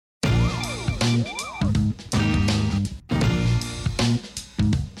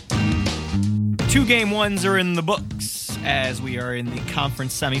2-game ones are in the books as we are in the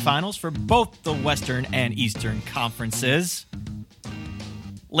conference semifinals for both the Western and Eastern conferences.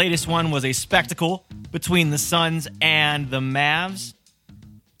 Latest one was a spectacle between the Suns and the Mavs.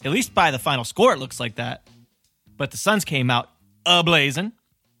 At least by the final score, it looks like that. But the Suns came out a-blazing.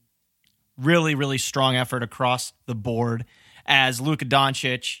 Really, really strong effort across the board as Luka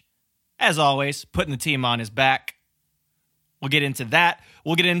Doncic, as always, putting the team on his back. We'll get into that.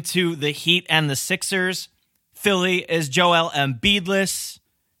 We'll get into the Heat and the Sixers. Philly is Joel Embiidless,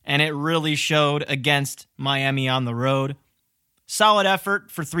 and it really showed against Miami on the road. Solid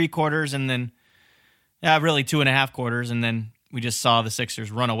effort for 3 quarters, and then really 2.5 quarters, and then we just saw the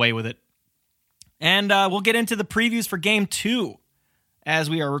Sixers run away with it. And we'll get into the previews for Game 2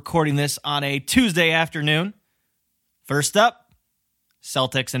 as we are recording this on a Tuesday afternoon. First up,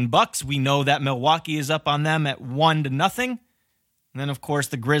 Celtics and Bucks. We know that Milwaukee is up on them at 1-0. And then, of course,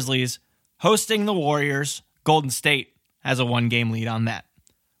 the Grizzlies hosting the Warriors. Golden State has a 1-game lead on that.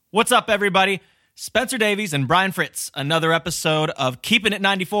 What's up, everybody? Spencer Davies and Brian Fritz. Another episode of Keeping It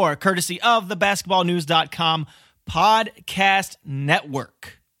 94, courtesy of the BasketballNews.com podcast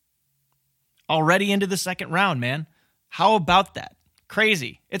network. Already into the second round, man. How about that?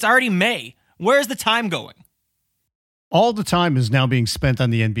 Crazy. It's already May. Where's the time going? All the time is now being spent on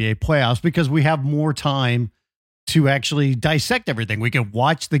the NBA playoffs because we have more time to actually dissect everything. We can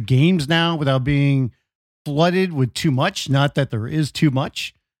watch the games now without being flooded with too much. Not that there is too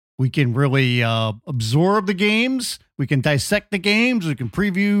much. We can really absorb the games. We can dissect the games. We can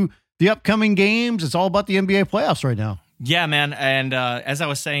preview the upcoming games. It's all about the NBA playoffs right now. Yeah, man. And as I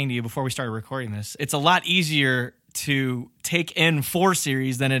was saying to you before we started recording this, it's a lot easier to take in 4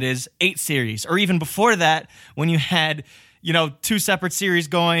 series than it is 8 series. Or even before that, when you had 2 separate series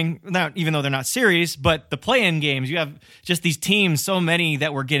going, not, even though they're not series, but the play-in games, you have just these teams, so many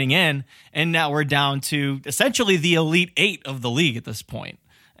that we're getting in, and now we're down to essentially the Elite 8 of the league at this point.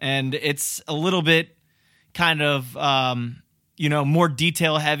 And it's a little bit kind of, more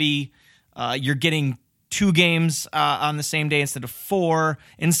detail-heavy. You're getting 2 games on the same day instead of 4.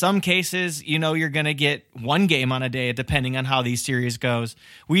 In some cases, you're going to get 1 game on a day, depending on how these series goes.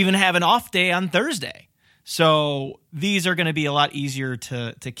 We even have an off day on Thursday. So these are going to be a lot easier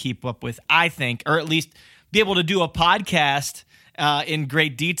to keep up with, I think, or at least be able to do a podcast in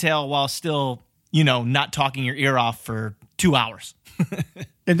great detail while still, not talking your ear off for 2 hours.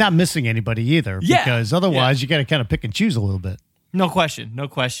 And not missing anybody either, because otherwise you got to kind of pick and choose a little bit. No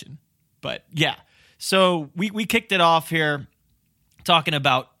question. But yeah, so we kicked it off here talking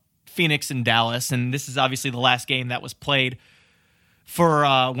about Phoenix and Dallas, and this is obviously the last game that was played for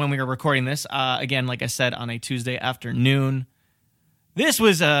when we were recording this. Again, like I said, on a Tuesday afternoon. This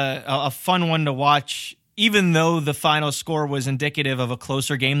was a fun one to watch. Even though the final score was indicative of a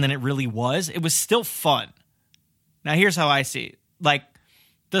closer game than it really was, it was still fun. Now, here's how I see it.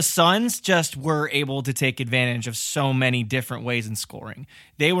 The Suns just were able to take advantage of so many different ways in scoring.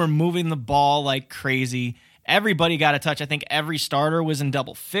 They were moving the ball like crazy. Everybody got a touch. I think every starter was in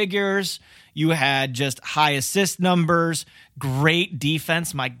double figures. You had just high assist numbers, great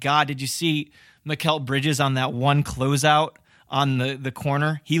defense. My God, did you see Mikal Bridges on that one closeout on the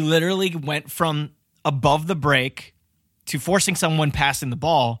corner? He literally went from above the break to forcing someone passing the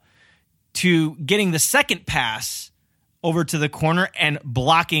ball to getting the second pass over to the corner and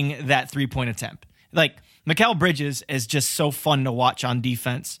blocking that 3-point attempt. Mikal Bridges is just so fun to watch on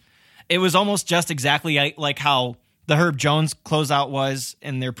defense. It was almost just exactly like how the Herb Jones closeout was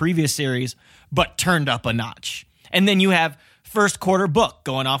in their previous series, but turned up a notch. And then you have first quarter Book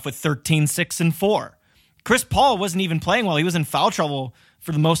going off with 13, 6, and 4. Chris Paul wasn't even playing well. He was in foul trouble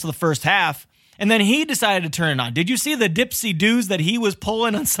for the most of the first half. And then he decided to turn it on. Did you see the dipsy-doos that he was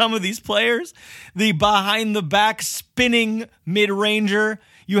pulling on some of these players? The behind-the-back spinning mid-ranger.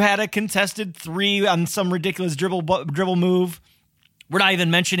 You had a contested 3 on some ridiculous dribble move. We're not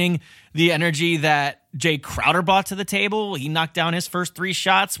even mentioning the energy that Jay Crowder brought to the table. He knocked down his first 3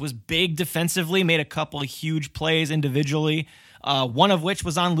 shots, was big defensively, made a couple of huge plays individually. One of which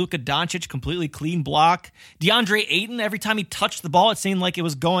was on Luka Doncic, completely clean block. DeAndre Ayton, every time he touched the ball, it seemed like it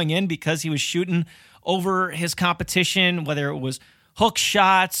was going in because he was shooting over his competition, whether it was hook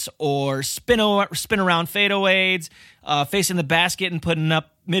shots or spin around fadeaways, facing the basket and putting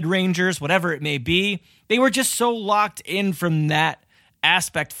up mid-rangers, whatever it may be. They were just so locked in from that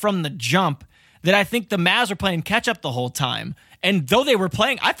aspect from the jump that I think the Mavs were playing catch-up the whole time. And though they were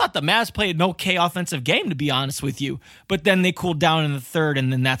playing, I thought the Mavs played an okay offensive game, to be honest with you. But then they cooled down in the third,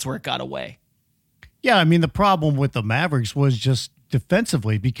 and then that's where it got away. Yeah, I mean, the problem with the Mavericks was just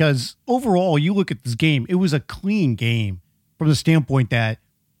defensively, because overall, you look at this game, it was a clean game from the standpoint that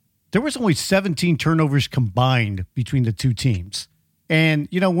there was only 17 turnovers combined between the two teams. And,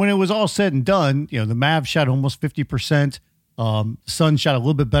 when it was all said and done, the Mavs shot almost 50%. Suns shot a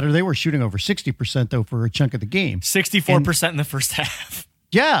little bit better. They were shooting over 60%, though, for a chunk of the game. 64% in the first half.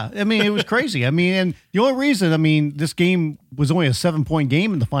 Yeah, it was crazy. And the only reason, this game was only a 7-point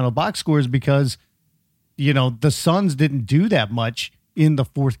game in the final box score is because, the Suns didn't do that much in the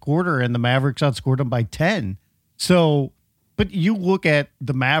fourth quarter, and the Mavericks outscored them by 10. So, but you look at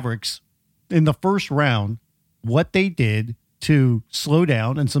the Mavericks in the first round, what they did to slow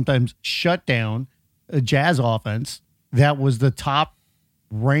down and sometimes shut down a Jazz offense that was the top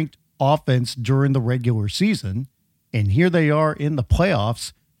ranked offense during the regular season. And here they are in the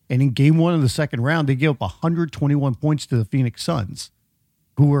playoffs. And in game one of the second round, they gave up 121 points to the Phoenix Suns,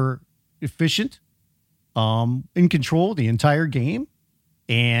 who were efficient, in control the entire game.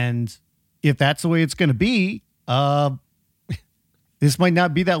 And if that's the way it's going to be, this might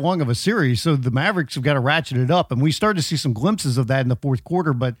not be that long of a series. So the Mavericks have got to ratchet it up. And we started to see some glimpses of that in the fourth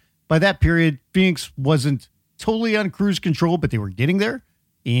quarter. But by that period, Phoenix wasn't totally on cruise control, but they were getting there.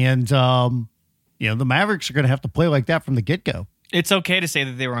 And, the Mavericks are going to have to play like that from the get-go. It's okay to say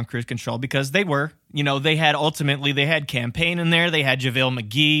that they were on cruise control because they were. They had Campaign in there. They had JaVale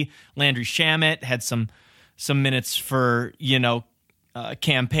McGee, Landry Shamet, had some minutes for,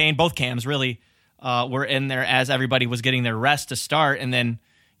 Campaign. Both Cams really were in there as everybody was getting their rest to start. And then,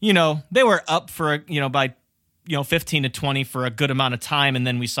 they were up for, by 15 to 20 for a good amount of time. And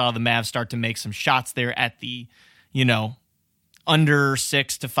then we saw the Mavs start to make some shots there at the, under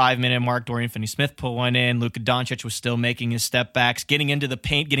 6 to 5 minute mark. Dorian Finney-Smith put one in. Luka Doncic was still making his step backs, getting into the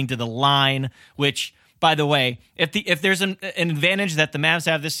paint, getting to the line, which, by the way, if there's an advantage that the Mavs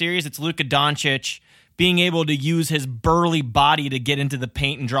have this series, it's Luka Doncic being able to use his burly body to get into the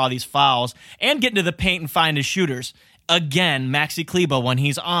paint and draw these fouls and get into the paint and find his shooters. Again, Maxi Kleber, when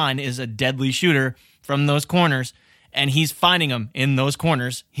he's on, is a deadly shooter from those corners, and he's finding them in those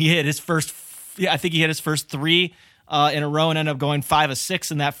corners. He hit his first, I think he hit his first three in a row and ended up going 5 of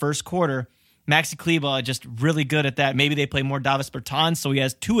 6 in that first quarter. Maxi Kleber just really good at that. Maybe they play more Davis Bertans, so he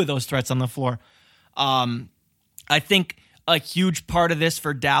has 2 of those threats on the floor. I think a huge part of this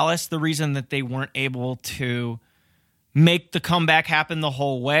for Dallas, the reason that they weren't able to make the comeback happen the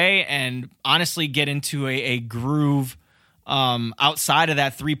whole way and honestly get into a groove outside of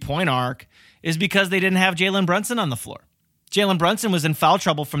that 3-point arc, is because they didn't have Jalen Brunson on the floor. Jalen Brunson was in foul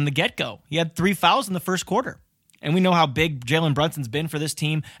trouble from the get-go. He had 3 fouls in the first quarter. And we know how big Jalen Brunson's been for this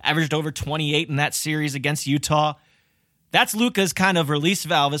team, averaged over 28 in that series against Utah. That's Luka's kind of release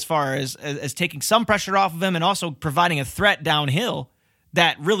valve as far as taking some pressure off of him and also providing a threat downhill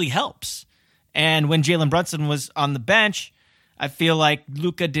that really helps. And when Jalen Brunson was on the bench, I feel like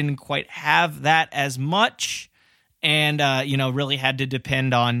Luka didn't quite have that as much and, really had to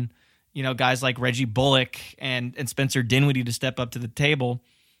depend on, guys like Reggie Bullock and Spencer Dinwiddie to step up to the table.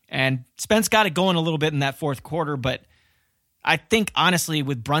 And Spence got it going a little bit in that fourth quarter, but I think, honestly,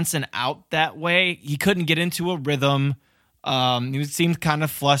 with Brunson out that way, he couldn't get into a rhythm. He seemed kind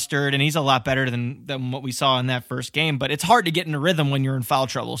of flustered, and he's a lot better than what we saw in that first game. But it's hard to get in a rhythm when you're in foul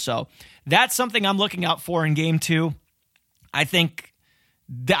trouble. So that's something I'm looking out for in game 2. I think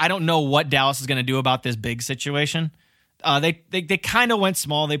I don't know what Dallas is going to do about this big situation. They kind of went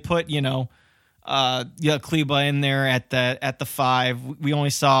small. They put Kleber in there at the 5. We only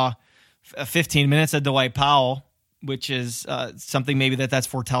saw 15 minutes of Dwight Powell, which is something maybe that's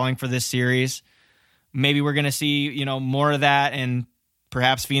foretelling for this series. Maybe we're going to see, more of that, and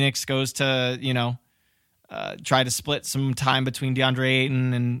perhaps Phoenix goes to, try to split some time between DeAndre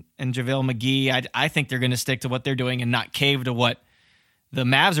Ayton and JaVale McGee. I think they're going to stick to what they're doing and not cave to what the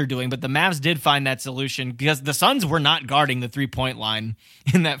Mavs are doing. But the Mavs did find that solution because the Suns were not guarding the 3-point line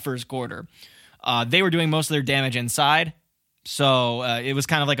in that first quarter. They were doing most of their damage inside. So it was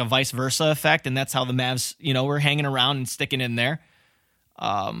kind of like a vice versa effect, and that's how the Mavs, were hanging around and sticking in there.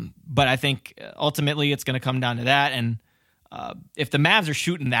 But I think ultimately it's going to come down to that. And if the Mavs are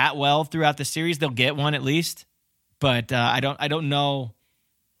shooting that well throughout the series, they'll get one at least. But I don't know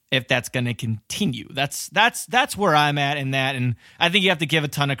if that's going to continue. That's where I'm at in that. And I think you have to give a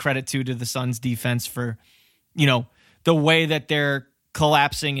ton of credit to the Suns defense for, the way that they're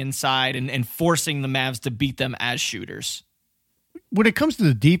collapsing inside and forcing the Mavs to beat them as shooters. When it comes to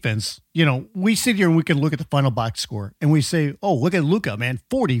the defense, we sit here and we can look at the final box score and we say, oh, look at Luka, man,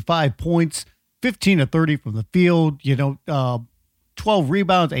 45 points, 15 of 30 from the field, 12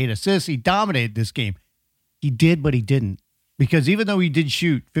 rebounds, 8 assists. He dominated this game. He did, but he didn't, because even though he did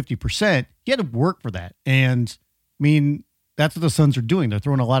shoot 50%, he had to work for that. And that's what the Suns are doing. They're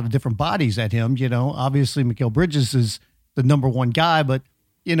throwing a lot of different bodies at him. Obviously Mikal Bridges is the number one guy, but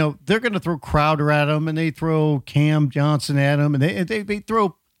they're going to throw Crowder at him, and they throw Cam Johnson at him, and they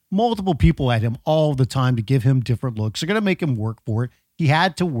throw multiple people at him all the time to give him different looks. They're going to make him work for it. He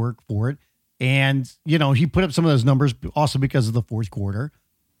had to work for it. And, he put up some of those numbers also because of the fourth quarter.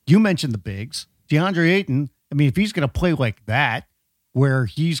 You mentioned the bigs. DeAndre Ayton, if he's going to play like that, where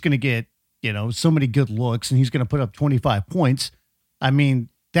he's going to get, so many good looks and he's going to put up 25 points,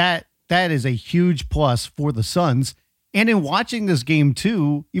 that is a huge plus for the Suns. And in watching this game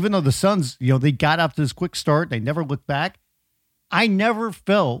too, even though the Suns, they got up to this quick start, they never looked back. I never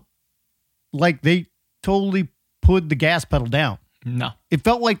felt like they totally put the gas pedal down. No. It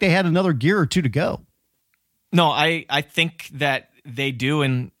felt like they had another gear or two to go. No, I think that they do.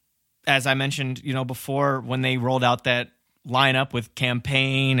 And as I mentioned, before, when they rolled out that lineup with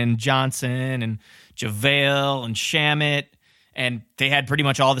Campaign and Johnson and JaVale and Shamet, and they had pretty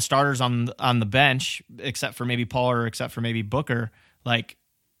much all the starters on the bench, except for maybe Paul or except for maybe Booker. Like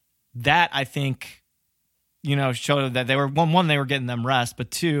that, I think, showed that they were one, they were getting them rest, but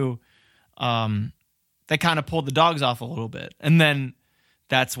two, they kind of pulled the dogs off a little bit. And then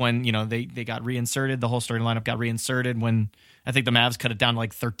that's when, they got reinserted. The whole starting lineup got reinserted when I think the Mavs cut it down to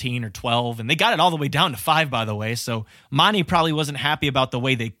like 13 or 12. And they got it all the way down to 5, by the way. So Monty probably wasn't happy about the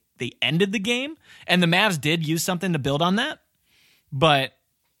way they ended the game. And the Mavs did use something to build on that. But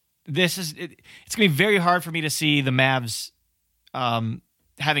it's going to be very hard for me to see the Mavs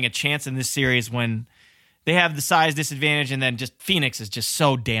having a chance in this series when they have the size disadvantage and then just Phoenix is just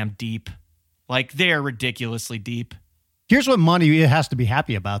so damn deep. Like, they're ridiculously deep. Here's what Monty has to be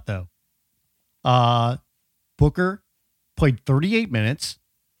happy about, though. Booker played 38 minutes.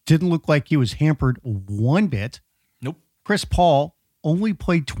 Didn't look like he was hampered one bit. Nope. Chris Paul only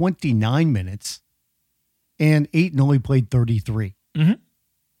played 29 minutes. And Ayton only played 33. Mm-hmm.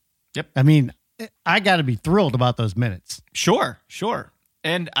 Yep. I got to be thrilled about those minutes. Sure.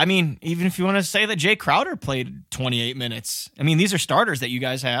 And, even if you want to say that Jay Crowder played 28 minutes, these are starters that you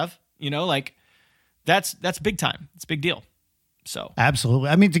guys have. That's big time. It's a big deal. So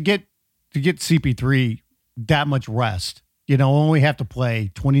absolutely. To get CP3 that much rest, only have to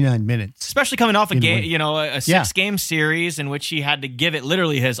play 29 minutes, especially coming off a game, a 6-game series in which he had to give it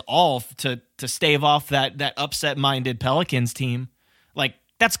literally his all to stave off that upset-minded Pelicans team. Like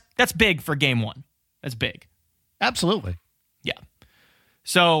that's big for game one. That's big. Absolutely. Yeah.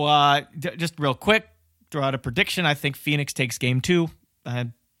 So just real quick, throw out a prediction. I think Phoenix takes game 2. I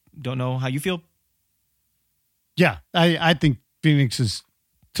don't know how you feel. Yeah, I think Phoenix is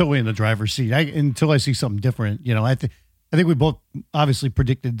totally in the driver's seat. Until I see something different, I think we both obviously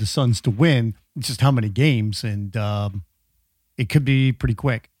predicted the Suns to win. It's just how many games, and it could be pretty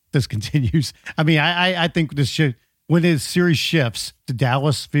quick. This continues. I think when this series shifts to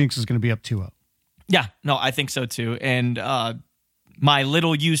Dallas, Phoenix is going to be up 2-0. Yeah, no, I think so too. And my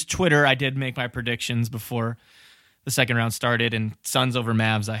little used Twitter, I did make my predictions before the second round started, and Suns over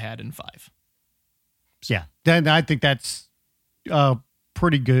Mavs I had in 5. Yeah, then I think that's a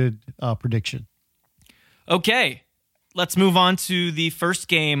pretty good prediction. Okay, let's move on to the first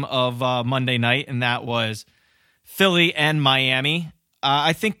game of Monday night, and that was Philly and Miami.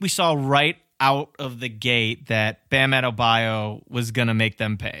 I think we saw right out of the gate that Bam Adebayo was going to make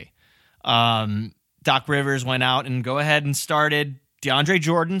them pay. Doc Rivers went out and go ahead and started DeAndre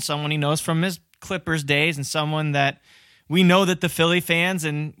Jordan, someone he knows from his Clippers days and someone that we know that the Philly fans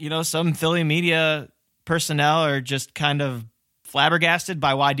and, some Philly media personnel are just kind of flabbergasted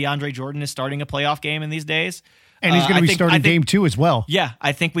by why DeAndre Jordan is starting a playoff game in these days. And he's going to be starting game 2 as well. Yeah,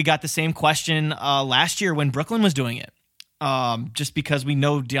 I think we got the same question last year when Brooklyn was doing it. Just because we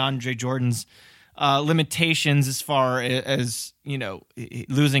know DeAndre Jordan's limitations as far as,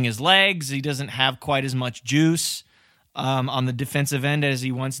 losing his legs. He doesn't have quite as much juice on the defensive end as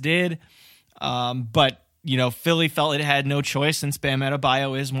he once did. But Philly felt it had no choice since Bam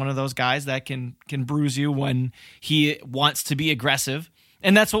Adebayo is one of those guys that can bruise you when he wants to be aggressive.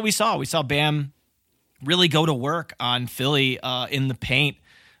 And that's what we saw. We saw Bam really go to work on Philly in the paint,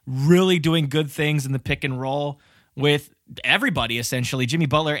 really doing good things in the pick and roll with everybody, essentially, Jimmy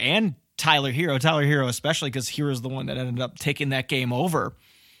Butler and Tyler Hero. Tyler Hero especially, because Hero's the one that ended up taking that game over.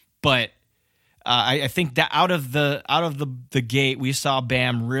 But I think that out of the gate, we saw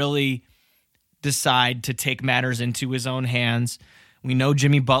Bam really decide to take matters into his own hands. We know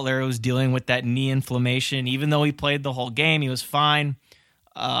Jimmy Butler was dealing with that knee inflammation. Even though he played the whole game, he was fine.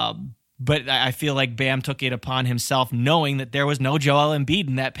 But I feel like Bam took it upon himself, knowing that there was no Joel Embiid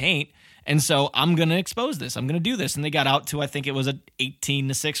in that paint. And so I'm going to expose this. I'm going to do this. And they got out to, I think it was an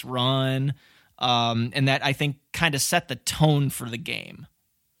 18-6 run. And that, I think, kind of set the tone for the game.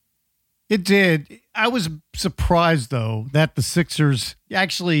 It did. I was surprised, though, that the Sixers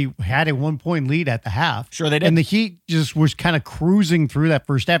actually had a 1-point lead at the half. Sure they did. And the Heat just was kind of cruising through that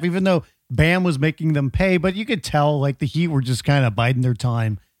first half, even though Bam was making them pay. But you could tell, like, the Heat were just kind of biding their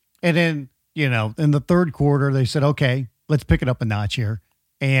time. And then, in the third quarter, they said, okay, let's pick it up a notch here.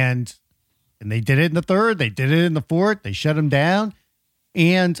 And they did it in the third. They did it in the fourth. They shut them down.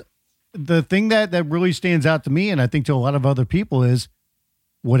 And the thing that really stands out to me, and I think to a lot of other people, is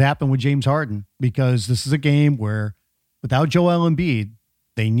what happened with James Harden, because this is a game where without Joel Embiid,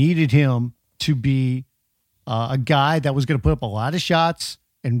 they needed him to be a guy that was going to put up a lot of shots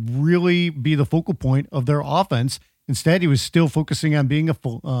and really be the focal point of their offense. Instead, he was still focusing on being a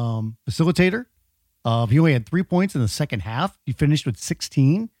facilitator. He only had 3 points in the second half. He finished with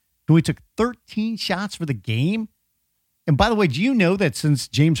 16. He only took 13 shots for the game. And by the way, do you know that since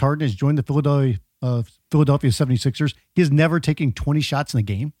James Harden has joined the Philadelphia 76ers, he has never taken 20 shots in a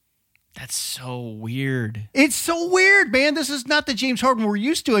game? That's so weird. It's so weird, man. This is not the James Harden we're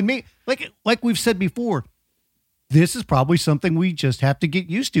used to. And like we've said before, this is probably something we just have to get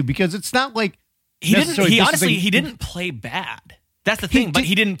used to, because it's not like he didn't play bad. That's the thing, but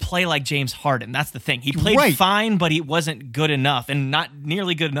he didn't play like James Harden. That's the thing. He played fine, but he wasn't good enough, and not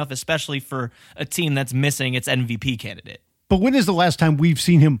nearly good enough, especially for a team that's missing its MVP candidate. But when is the last time we've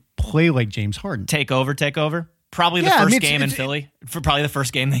seen him play like James Harden? Take over. Probably the first game in Philly. For probably the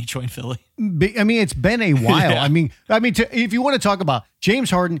first game they joined Philly. I mean, it's been a while. Yeah. I mean, if you want to talk about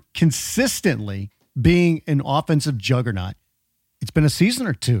James Harden consistently being an offensive juggernaut, it's been a season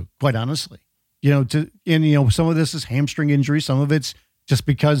or two, quite honestly. Some of this is hamstring injury. Some of it's just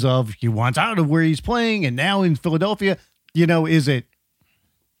because of he wants out of where he's playing. And now in Philadelphia, is it,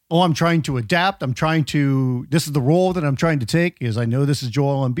 I'm trying to adapt. This is the role that I'm trying to take, is I know this is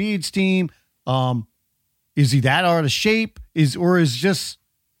Joel Embiid's team. Is he that out of shape? He's a little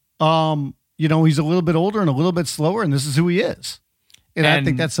bit older and a little bit slower, and this is who he is. And I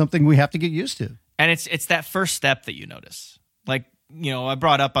think that's something we have to get used to. And it's that first step that you notice. Like, I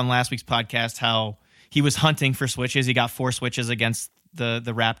brought up on last week's podcast how he was hunting for switches. He got 4 switches against the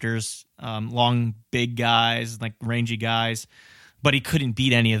Raptors, long, big guys, like rangy guys, but he couldn't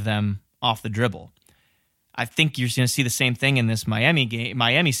beat any of them off the dribble. I think you're going to see the same thing in this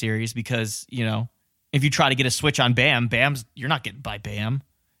Miami series, because, if you try to get a switch on you're not getting by Bam.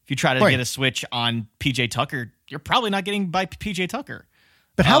 If you try to get a switch on PJ Tucker, you're probably not getting by PJ Tucker.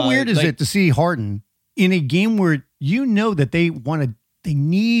 But how weird is it to see Harden in a game where that they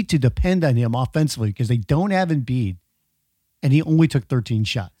need to depend on him offensively because they don't have Embiid, and he only took 13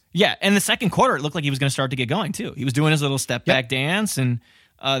 shots. Yeah, and the second quarter, it looked like he was going to start to get going, too. He was doing his little step-back dance, and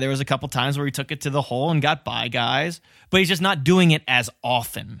there was a couple times where he took it to the hole and got by guys, but he's just not doing it as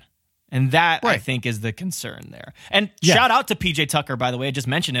often. And that, I think, is the concern there. And shout out to PJ Tucker, by the way. I just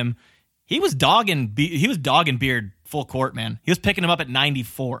mentioned him. He was dogging Beard full court, man. He was picking him up at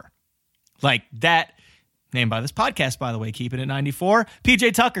 94. Like that, named by this podcast, by the way, keeping it 94.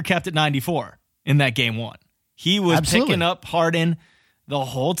 PJ Tucker kept it 94 in that game 1. He was picking up Harden the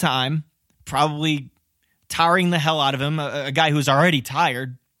whole time, probably tiring the hell out of him, a guy who's already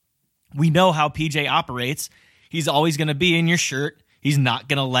tired. We know how PJ operates. He's always going to be in your shirt. He's not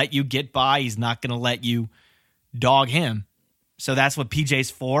going to let you get by. He's not going to let you dog him. So that's what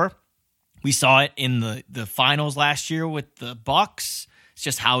PJ's for. We saw it in the finals last year with the Bucks. It's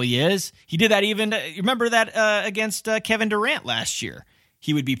just how he is. He did that even, remember that against Kevin Durant last year.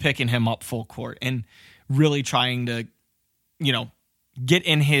 He would be picking him up full court and really trying to, get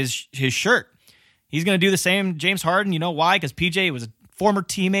in his shirt. He's going to do the same. James Harden, you know why? Because PJ was a former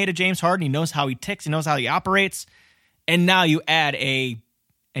teammate of James Harden. He knows how he ticks. He knows how he operates. And now you add a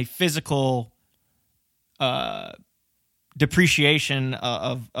physical depreciation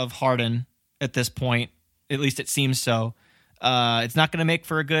of Harden at this point. At least it seems so. It's not going to make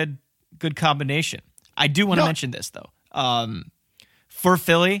for a good combination. I do want to mention this, though. For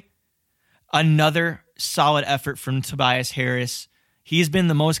Philly, another solid effort from Tobias Harris. He's been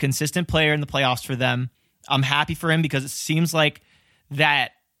the most consistent player in the playoffs for them. I'm happy for him because it seems like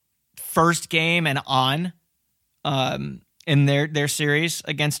that first game and on in their series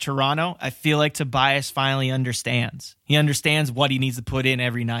against Toronto, I feel like Tobias finally understands. He understands what he needs to put in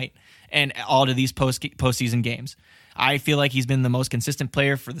every night and all of these postseason games. I feel like he's been the most consistent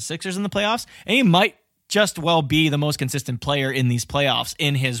player for the Sixers in the playoffs, and he might just well be the most consistent player in these playoffs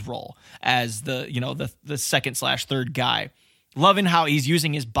in his role as the second/third guy. Loving how he's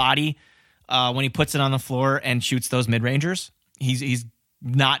using his body when he puts it on the floor and shoots those mid-rangers. He's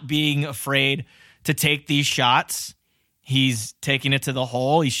not being afraid to take these shots. He's taking it to the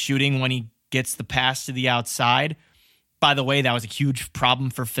hole. He's shooting when he gets the pass to the outside. By the way, that was a huge problem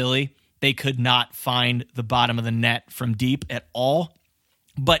for Philly They could not find the bottom of the net from deep at all.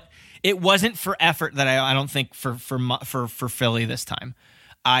 But it wasn't for effort that I don't think for Philly this time.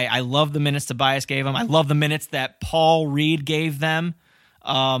 I love the minutes Tobias gave them. I love the minutes that Paul Reed gave them.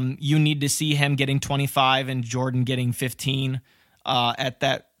 You need to see him getting 25 and Jordan getting 15 at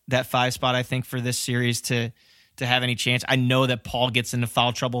that 5 spot, I think, for this series to have any chance. I know that Paul gets into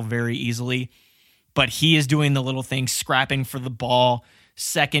foul trouble very easily, but he is doing the little things, scrapping for the ball,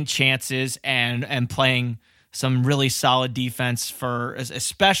 second chances, and playing some really solid defense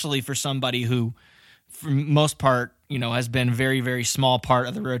especially for somebody who, for most part, has been very, very small part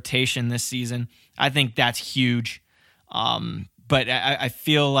of the rotation this season. I think that's huge. But I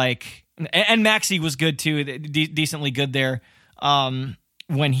feel like, and Maxey was good too, decently good there.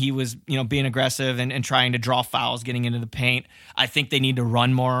 When he was, being aggressive and trying to draw fouls, getting into the paint. I think they need to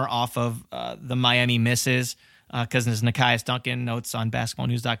run more off of the Miami misses, because as Nekias Duncan notes on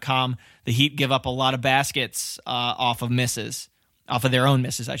basketballnews.com, the Heat give up a lot of baskets off of their own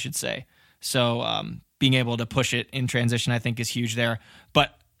misses, I should say. So being able to push it in transition, I think, is huge there.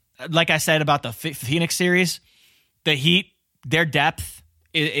 But like I said about the Phoenix series, the Heat, their depth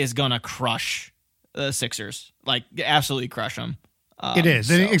is going to crush the Sixers, like absolutely crush them. It is,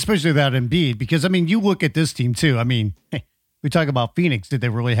 and especially without Embiid, because, you look at this team, too. We talk about Phoenix. Did they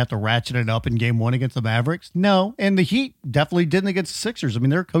really have to ratchet it up in game 1 against the Mavericks? No, and the Heat definitely didn't against the Sixers.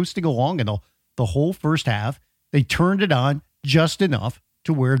 They're coasting along in the whole first half. They turned it on just enough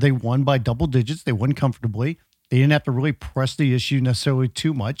to where they won by double digits. They won comfortably. They didn't have to really press the issue necessarily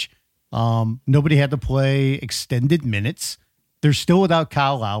too much. Nobody had to play extended minutes. They're still without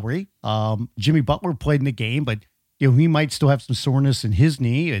Kyle Lowry. Jimmy Butler played in the game, but he might still have some soreness in his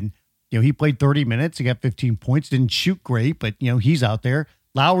knee, and he played 30 minutes. He got 15 points. Didn't shoot great, but he's out there.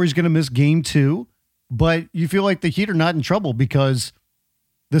 Lowry's going to miss game 2, but you feel like the Heat are not in trouble because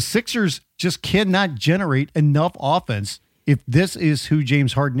the Sixers just cannot generate enough offense if this is who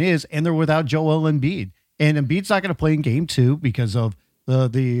James Harden is, and they're without Joel Embiid. And Embiid's not going to play in game 2 because of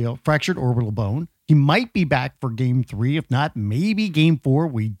the fractured orbital bone. He might be back for game 3, if not, maybe game 4.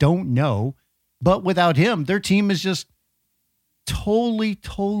 We don't know. But without him, their team is just totally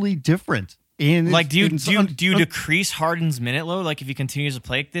different. And do you decrease Harden's minute load? Like if he continues to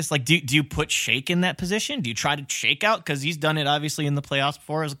play like this, like do you put Shake in that position? Do you try to shake out? Because he's done it obviously in the playoffs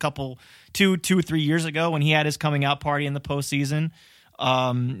before, as a couple 2 or 3 years ago when he had his coming out party in the postseason.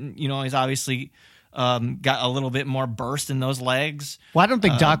 He's obviously got a little bit more burst in those legs. Well, I don't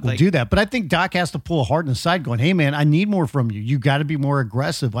think Doc will do that, but I think Doc has to pull Harden aside, going, "Hey man, I need more from you. You got to be more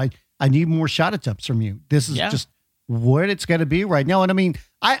aggressive. I need more shot attempts from you. This is just what it's going to be right now." And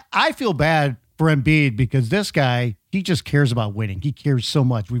I feel bad for Embiid because this guy, he just cares about winning. He cares so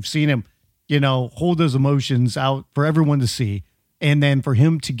much. We've seen him, hold those emotions out for everyone to see. And then for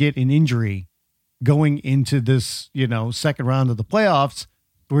him to get an injury going into this, second round of the playoffs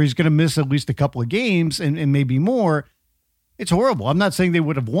where he's going to miss at least a couple of games and maybe more, it's horrible. I'm not saying they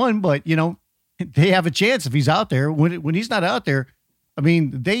would have won, but, they have a chance if he's out there. When he's not out there,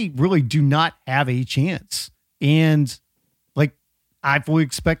 they really do not have a chance. And I fully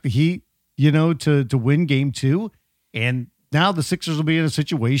expect the Heat, to win game 2. And now the Sixers will be in a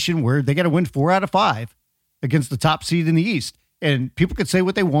situation where they got to win 4 out of 5 against the top seed in the East. And people could say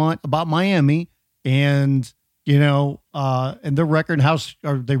what they want about Miami and, and their record and how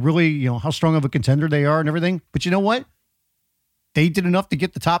are they really, how strong of a contender they are and everything. But you know what? They did enough to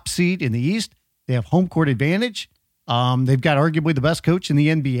get the top seed in the East. They have home court advantage. They've got arguably the best coach in the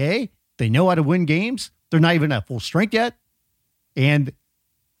NBA. They know how to win games. They're not even at full strength yet. And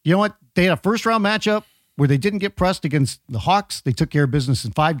you know what? They had a first round matchup where they didn't get pressed against the Hawks. They took care of business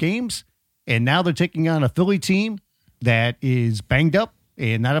in 5 games. And now they're taking on a Philly team that is banged up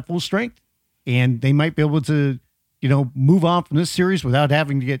and not at full strength. And they might be able to, move on from this series without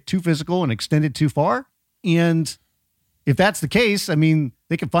having to get too physical and extend it too far. And if that's the case,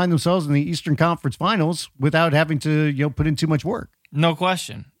 they could find themselves in the Eastern Conference Finals without having to, put in too much work. No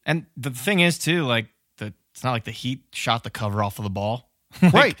question. And the thing is, too, it's not like the Heat shot the cover off of the ball.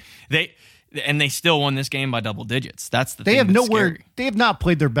 Right. They still won this game by double digits. That's the thing. They have not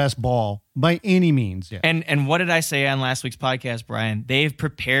played their best ball by any means yet. And what did I say on last week's podcast, Brian? They've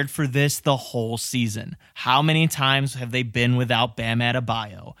prepared for this the whole season. How many times have they been without Bam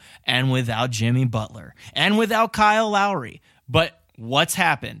Adebayo and without Jimmy Butler and without Kyle Lowry? But what's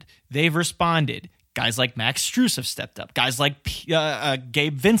happened? They've responded. Guys like Max Strus have stepped up. Guys like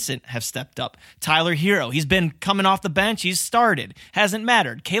Gabe Vincent have stepped up. Tyler Hero, he's been coming off the bench. He's started. Hasn't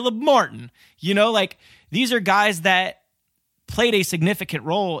mattered. Caleb Martin, these are guys that played a significant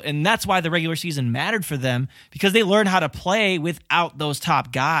role, and that's why the regular season mattered for them, because they learned how to play without those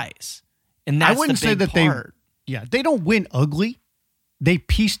top guys. And that's I wouldn't the big say that part. they don't win ugly. They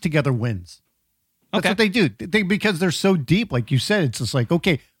piece together wins. That's what they do. Because they're so deep, like you said, it's just like,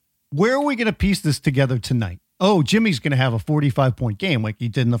 okay, where are we going to piece this together tonight? Oh, Jimmy's going to have a 45-point game like he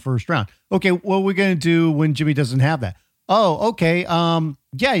did in the first round. Okay, what are we going to do when Jimmy doesn't have that? Oh, okay.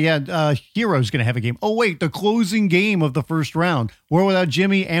 Hero's going to have a game. Oh, wait, the closing game of the first round. We're without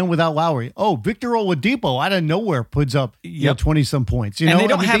Jimmy and without Lowry. Oh, Victor Oladipo out of nowhere puts up 20-some points. They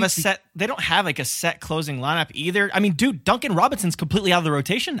don't have a set. They don't have like a set closing lineup either. I mean, dude, Duncan Robinson's completely out of the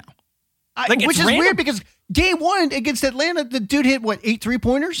rotation now. Which is weird because game one against Atlanta, the dude hit 8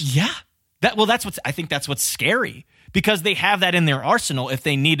 3-pointers? Yeah. I think that's what's scary because they have that in their arsenal if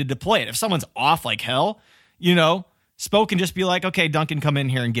they needed to play it. If someone's off like hell, Spo can just be like, okay, Duncan, come in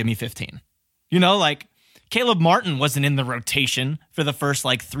here and give me 15. Like Caleb Martin wasn't in the rotation for the first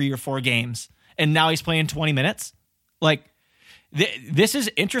 3 or 4 games, and now he's playing 20 minutes. Like, this is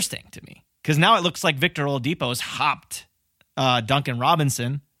interesting to me because now it looks like Victor Oladipo has hopped Duncan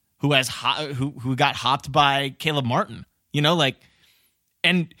Robinson, who got hopped by Caleb Martin.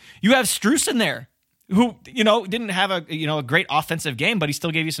 And you have Strus in there, who didn't have a great offensive game, but he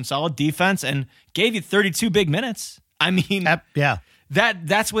still gave you some solid defense and gave you 32 big minutes. I mean,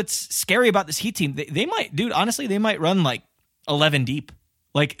 that's what's scary about this Heat team. They might, dude. Honestly, they might run 11 deep.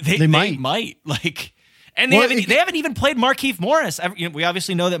 Like they might. Like, and they haven't even played Markieff Morris. We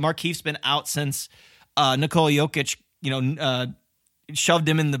obviously know that Markieff's been out since Nikola Jokic, shoved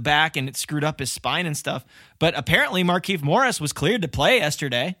him in the back and it screwed up his spine and stuff. But apparently Markieff Morris was cleared to play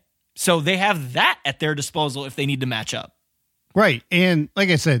yesterday. So they have that at their disposal if they need to match up. Right. And like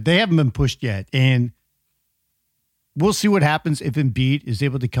I said, they haven't been pushed yet. And we'll see what happens if Embiid is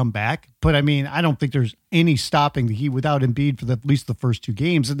able to come back. But I mean, I don't think there's any stopping the Heat without Embiid for at least the first 2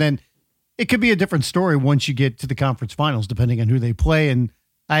 games. And then it could be a different story once you get to the conference finals, depending on who they play. And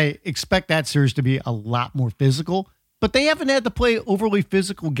I expect that series to be a lot more physical. But they haven't had to play overly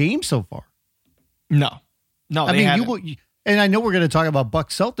physical games so far. No, they haven't. And I know we're going to talk about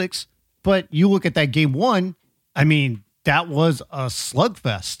Bucks Celtics, but you look at that game 1. I mean, that was a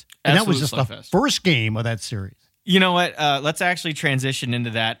slugfest, and that was just the first game of that series. You know what? Let's actually transition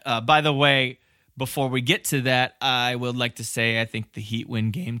into that. By the way, before we get to that, I would like to say I think the Heat win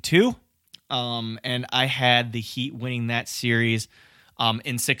game 2, and I had the Heat winning that series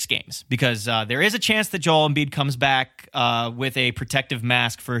in 6 games because there is a chance that Joel Embiid comes back with a protective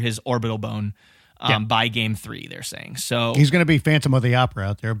mask for his orbital bone by game 3, they're saying. So he's going to be Phantom of the Opera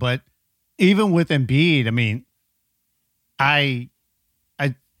out there. But even with Embiid, I mean, I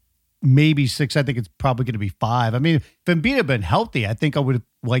maybe 6. I think it's probably going to be 5. I mean, if Embiid had been healthy, I think I would have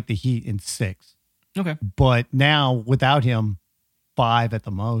liked the Heat in 6. Okay. But now without him, 5 at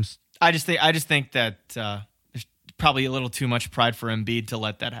the most. I just think that there's probably a little too much pride for Embiid to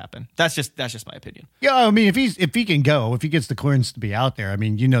let that happen. That's just my opinion. Yeah, I mean, if he can go, if he gets the clearance to be out there, I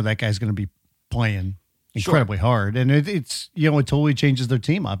mean, that guy's going to be playing incredibly hard, and it's it totally changes their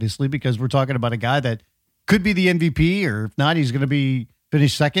team, obviously, because we're talking about a guy that could be the MVP, or if not, he's going to be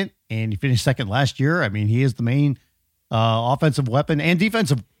finished second, and he finished second last year. I mean, he is the main offensive weapon and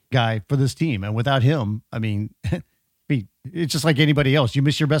defensive guy for this team, and without him, I mean, it's just like anybody else. You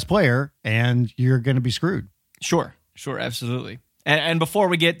miss your best player, and you're going to be screwed. Sure, absolutely. And before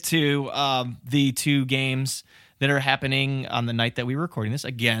we get to the 2 games that are happening on the night that we're recording this,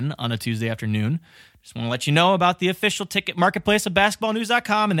 again, on a Tuesday afternoon, just want to let you know about the official ticket marketplace of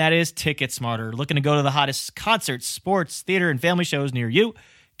basketballnews.com, and that is TicketSmarter. Looking to go to the hottest concerts, sports, theater, and family shows near you?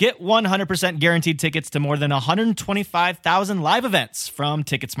 Get 100% guaranteed tickets to more than 125,000 live events from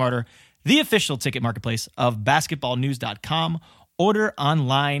TicketSmarter, the official ticket marketplace of basketballnews.com. Order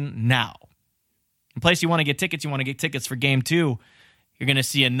online now. In place you want to get tickets for game 2. You're going to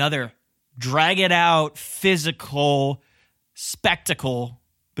see another drag it out physical spectacle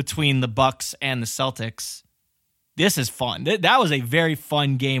between the Bucks and the Celtics. This is fun. That was a very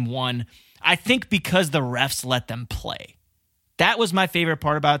fun game 1. I think because the refs let them play. That was my favorite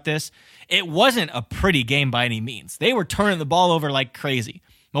part about this. It wasn't a pretty game by any means. They were turning the ball over like crazy.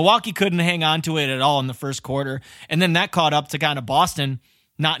 Milwaukee couldn't hang on to it at all in the first quarter, and then that caught up to kind of Boston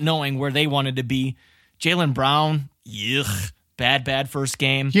not knowing where they wanted to be. Jaylen Brown, bad first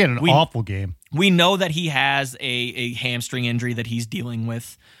game. He had an awful game. We know that he has a hamstring injury that he's dealing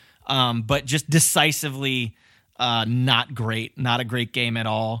with, but just decisively not great. Not a great game at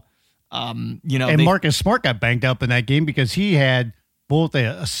all. And Marcus Smart got banged up in that game because he had both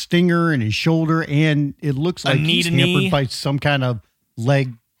a stinger in his shoulder, and it looks like he's hampered by some kind of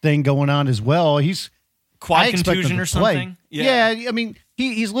leg thing going on as well. He's quad contusion or something. Yeah, I mean,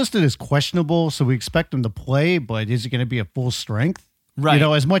 he's listed as questionable, so we expect him to play, but is he going to be at full strength? Right. You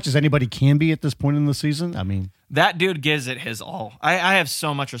know, as much as anybody can be at this point in the season. I mean, that dude gives it his all. I have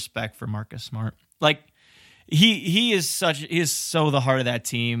so much respect for Marcus Smart. Like he is so the heart of that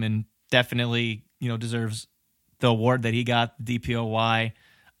team, and definitely, you know, deserves the award that he got, the DPOY.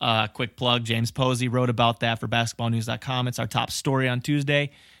 Quick plug, James Posey wrote about that for basketballnews.com. It's our top story on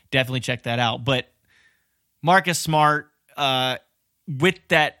Tuesday. Definitely check that out. But Marcus Smart, with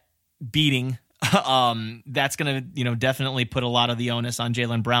that beating, that's going to, you know, definitely put a lot of the onus on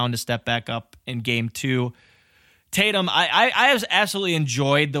Jaylen Brown to step back up in game 2. Tatum, I have absolutely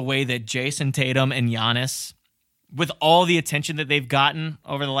enjoyed the way that Jason Tatum and Giannis, with all the attention that they've gotten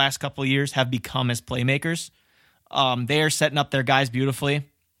over the last couple of years, have become as playmakers. They are setting up their guys beautifully.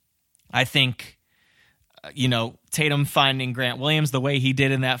 I think, you know, Tatum finding Grant Williams the way he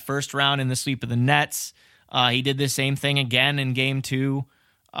did in that first round in the sweep of the Nets. He did the same thing again in game 2.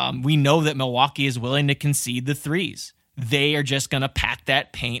 We know that Milwaukee is willing to concede the threes. They are just going to pack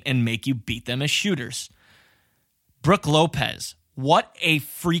that paint and make you beat them as shooters. Brook Lopez, what a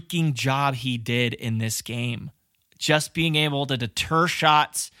freaking job he did in this game. Just being able to deter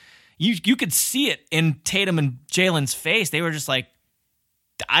shots. You could see it in Tatum and Jaylen's face. They were just like,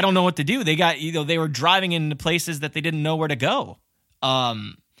 I don't know what to do. They were driving into places that they didn't know where to go.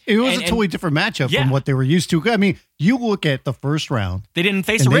 It was a totally different matchup from what they were used to. I mean, you look at the first round. They didn't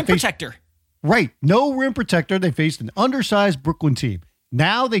face a rim protector. Right. No rim protector. They faced an undersized Brooklyn team.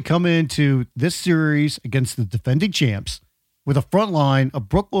 Now they come into this series against the defending champs with a front line of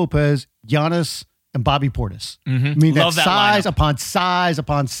Brook Lopez, Giannis, and Bobby Portis. Mm-hmm. I mean, Love that's that size lineup. upon size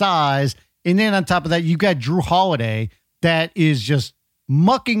upon size. And then on top of that, you got Drew Holiday that is just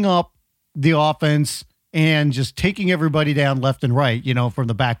mucking up the offense and just taking everybody down left and right, you know, from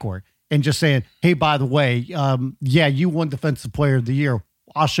the backcourt and just saying, hey, by the way, you won Defensive Player of the Year.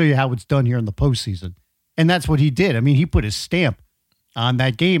 I'll show you how it's done here in the postseason. And that's what he did. I mean, he put his stamp on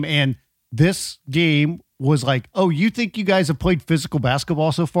that game. And this game was like, oh, you think you guys have played physical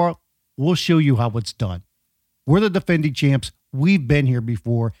basketball so far? We'll show you how it's done. We're the defending champs. We've been here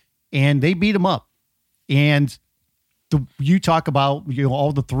before. And they beat him up. And you talk about, you know,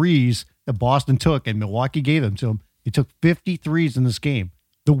 all the threes that Boston took and Milwaukee gave them to them. They took 50 threes in this game.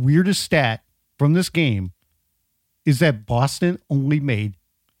 The weirdest stat from this game is that Boston only made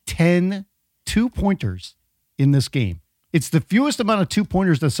 10 two-pointers in this game. It's the fewest amount of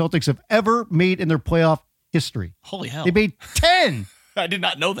two-pointers the Celtics have ever made in their playoff history. Holy hell. They made 10. I did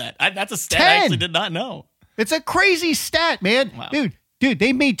not know that. That's a stat 10. I actually did not know. It's a crazy stat, man. Wow. Dude,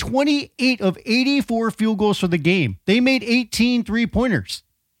 they made 28 of 84 field goals for the game. They made 18 three-pointers.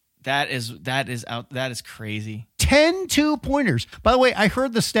 That is crazy. 10 two-pointers. By the way, I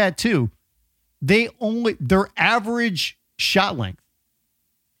heard the stat too. Their average shot length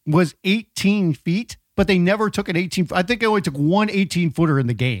was 18 feet, but they never took an 18. I think they only took one 18-footer in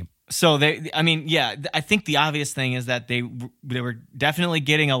the game. So I think the obvious thing is that they were definitely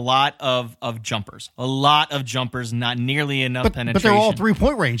getting a lot of jumpers, not nearly enough penetration. But they're all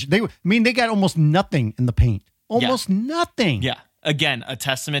 3-point range. They got almost nothing in the paint. Almost nothing. Yeah. Again, a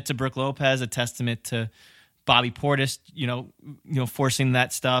testament to Brook Lopez, a testament to Bobby Portis, you know, forcing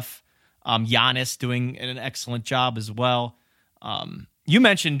that stuff. Giannis doing an excellent job as well. You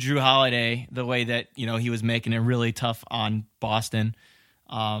mentioned Drew Holiday, the way that, you know, he was making it really tough on Boston.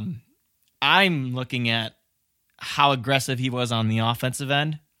 I'm looking at how aggressive he was on the offensive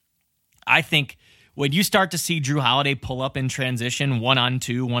end. I think when you start to see Drew Holiday pull up in transition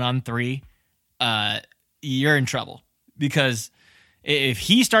 1-on-2, 1-on-3, you're in trouble, because if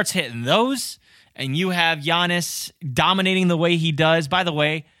he starts hitting those and you have Giannis dominating the way he does, by the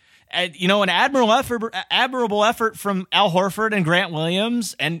way, you know, an admirable effort from Al Horford and Grant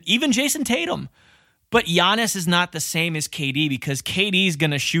Williams and even Jason Tatum. But Giannis is not the same as KD, because KD's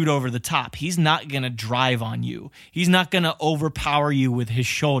going to shoot over the top. He's not going to drive on you. He's not going to overpower you with his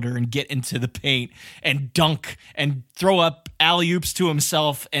shoulder and get into the paint and dunk and throw up alley-oops to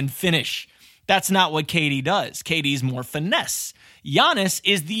himself and finish. That's not what KD does. KD's more finesse. Giannis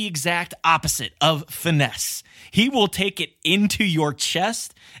is the exact opposite of finesse. He will take it into your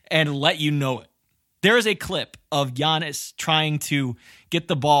chest and let you know it. There is a clip of Giannis trying to get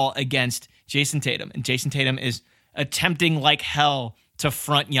the ball against Jason Tatum, and Jason Tatum is attempting like hell to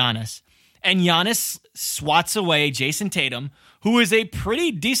front Giannis. And Giannis swats away Jason Tatum, who is a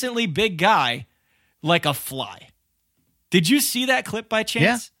pretty decently big guy, like a fly. Did you see that clip by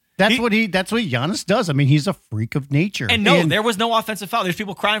chance? Yeah. That's what Giannis does. I mean, he's a freak of nature. And there was no offensive foul. There's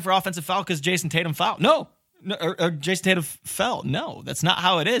people crying for offensive foul because Jason Tatum fouled. No, or Jason Tatum fell. No, that's not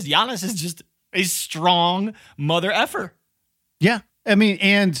how it is. Giannis is just a strong mother effer. Yeah. I mean,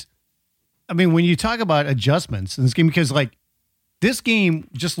 when you talk about adjustments in this game, because like this game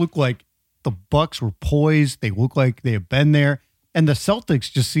just looked like the Bucks were poised. They looked like they have been there. And the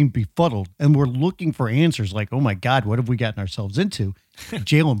Celtics just seemed befuddled. And we're looking for answers like, oh, my God, what have we gotten ourselves into?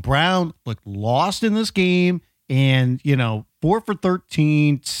 Jaylen Brown looked lost in this game. And, 4 for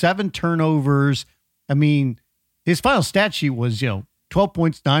 13, 7 turnovers. I mean, his final stat sheet was, 12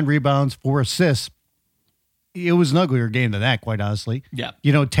 points, 9 rebounds, 4 assists. It was an uglier game than that, quite honestly. Yeah.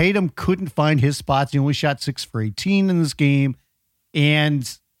 Tatum couldn't find his spots. He only shot 6 for 18 in this game. And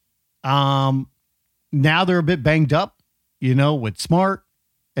now they're a bit banged up, with Smart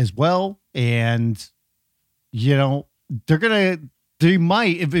as well. And, they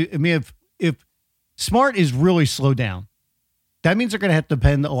might, if Smart is really slowed down, that means they're going to have to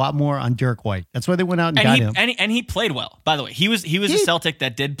depend a lot more on Derek White. That's why they went out and got him. And he played well, by the way. He was a Celtic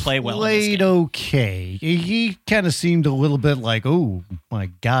that did play well. Played okay. He kind of seemed a little bit like, oh my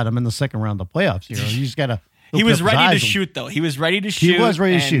God, I'm in the second round of the playoffs here. You just got to. He was ready to shoot, though. He was ready to shoot. He was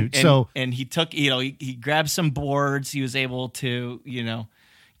ready to shoot. And he took, he grabbed some boards. He was able to,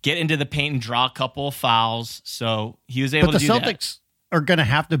 get into the paint and draw a couple of fouls. So he was able to do that. But the Celtics are going to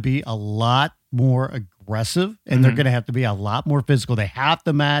have to be a lot more aggressive, and they're going to have to be a lot more physical. They have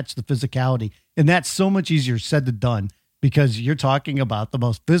to match the physicality. And that's so much easier said than done, because you're talking about the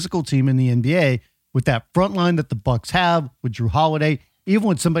most physical team in the NBA with that front line that the Bucks have with Jrue Holiday. Even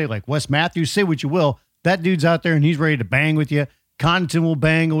with somebody like Wes Matthews, say what you will, that dude's out there and he's ready to bang with you. Connaughton will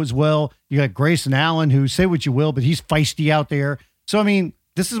bang as well. You got Grayson Allen, who, say what you will, but he's feisty out there. So, I mean,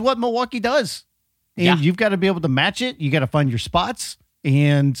 this is what Milwaukee does. And you've got to be able to match it. You got to find your spots.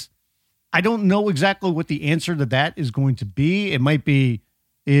 And I don't know exactly what the answer to that is going to be. It might be,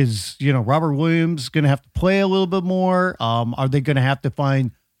 Robert Williams going to have to play a little bit more? Are they going to have to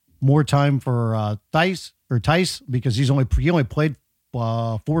find more time for Tice, because he only played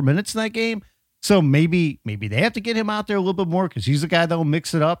 4 minutes in that game? So maybe they have to get him out there a little bit more, because he's the guy that will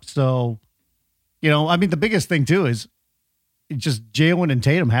mix it up. So, the biggest thing too is just Jaylen and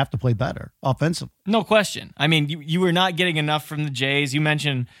Tatum have to play better offensively. No question. I mean, you were not getting enough from the Jays. You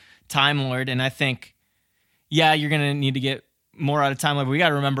mentioned Time Lord, and I think, you're going to need to get more out of Time Lord. We got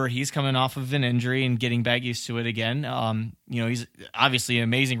to remember he's coming off of an injury and getting back used to it again. He's obviously an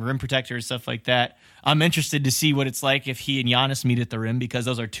amazing rim protector and stuff like that. I'm interested to see what it's like if he and Giannis meet at the rim, because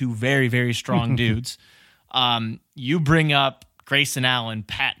those are two very, very strong dudes. You bring up Grayson Allen,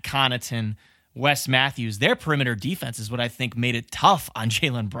 Pat Connaughton, Wes Matthews. Their perimeter defense is what I think made it tough on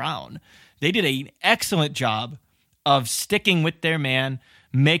Jaylen Brown. They did an excellent job of sticking with their man,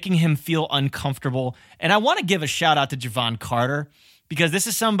 making him feel uncomfortable. And I want to give a shout out to Javon Carter, because this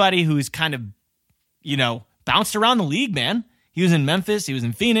is somebody who's kind of, bounced around the league, man. He was in Memphis, he was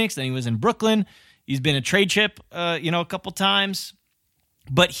in Phoenix, then he was in Brooklyn. He's been a trade chip, a couple times.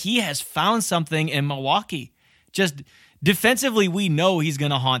 But he has found something in Milwaukee. Just defensively, we know he's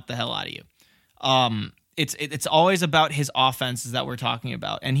going to haunt the hell out of you. It's always about his offenses that we're talking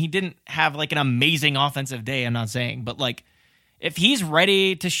about. And he didn't have like an amazing offensive day, I'm not saying. But like, if he's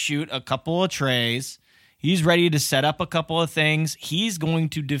ready to shoot a couple of trays, he's ready to set up a couple of things, he's going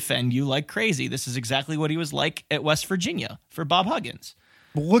to defend you like crazy. This is exactly what he was like at West Virginia for Bob Huggins.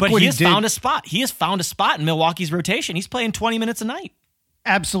 But he has found a spot. He has found a spot in Milwaukee's rotation. He's playing 20 minutes a night.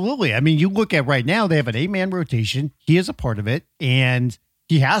 Absolutely. I mean, you look at right now, they have an 8-man rotation. He is a part of it, and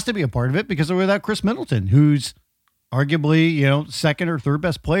he has to be a part of it because they're without Chris Middleton, who's arguably, second or third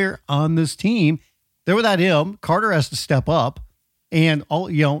best player on this team. They're without him. Carter has to step up, and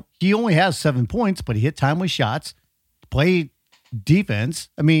he only has 7 points, but he hit timely shots, played defense.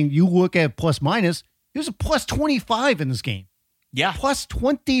 I mean, you look at plus minus, he was a plus 25 in this game. Yeah. Plus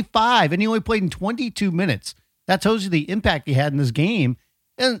 25, and he only played in 22 minutes. That tells you the impact he had in this game.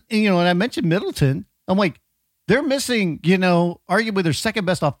 And I mentioned Middleton. I'm like, they're missing, arguably their second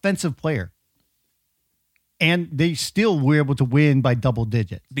best offensive player. And they still were able to win by double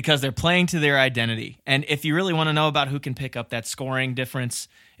digits. Because they're playing to their identity. And if you really want to know about who can pick up that scoring difference,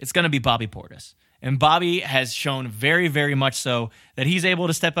 it's going to be Bobby Portis. And Bobby has shown very, very much so that he's able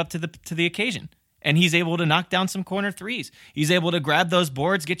to step up to the occasion. And he's able to knock down some corner threes. He's able to grab those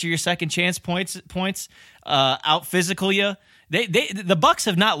boards, get you your second chance points, out physical you. The Bucks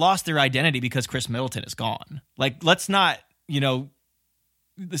have not lost their identity because Chris Middleton is gone. Like, let's not,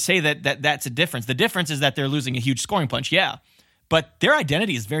 say that's a difference. The difference is that they're losing a huge scoring punch, yeah. But their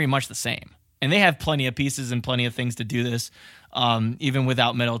identity is very much the same. And they have plenty of pieces and plenty of things to do this, even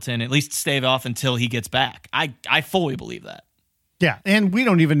without Middleton, at least stave off until he gets back. I fully believe that. Yeah, and we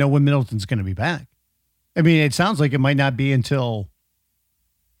don't even know when Middleton's going to be back. I mean, it sounds like it might not be until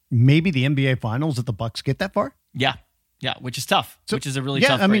maybe the NBA Finals that the Bucks get that far. Yeah, which is tough. Which is a really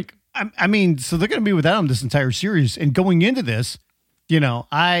tough break. I mean, so they're going to be without him this entire series. And going into this,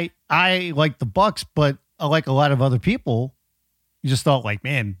 I like the Bucks, but like a lot of other people, you just thought like,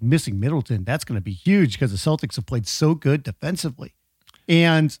 man, missing Middleton, that's going to be huge because the Celtics have played so good defensively.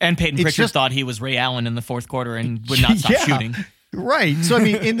 And Peyton Pritchard thought he was Ray Allen in the fourth quarter and would not stop shooting. Right. So, I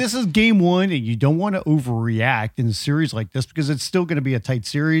mean, and this is game one, and you don't want to overreact in a series like this because it's still going to be a tight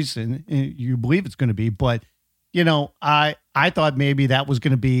series, and you believe it's going to be. But, I thought maybe that was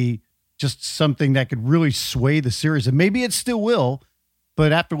going to be just something that could really sway the series, and maybe it still will.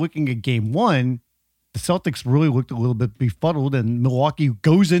 But after looking at game one, the Celtics really looked a little bit befuddled, and Milwaukee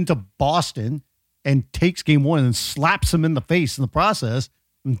goes into Boston and takes game one and slaps them in the face in the process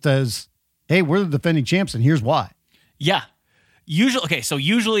and says, hey, we're the defending champs, and here's why. Yeah.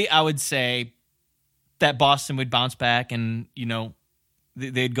 Usually I would say that Boston would bounce back and,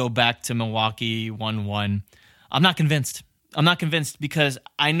 they'd go back to Milwaukee 1-1. I'm not convinced. Because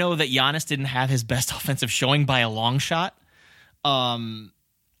I know that Giannis didn't have his best offensive showing by a long shot.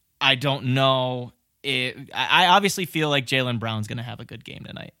 I don't know. I obviously feel like Jaylen Brown's going to have a good game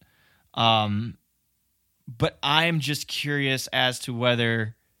tonight. But I'm just curious as to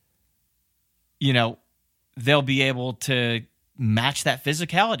whether, they'll be able to match that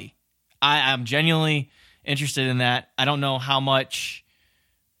physicality. I'm genuinely interested in that. I don't know how much,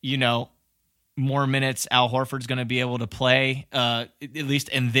 more minutes Al Horford's going to be able to play, at least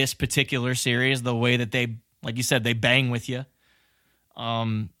in this particular series, the way that they, like you said, they bang with you.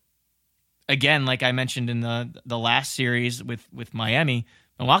 Again, like I mentioned in the last series with Miami,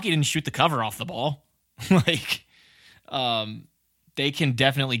 Milwaukee didn't shoot the cover off the ball. They can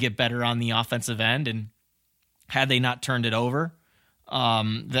definitely get better on the offensive end, and had they not turned it over,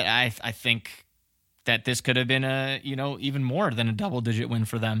 that I think that this could have been even more than a double-digit win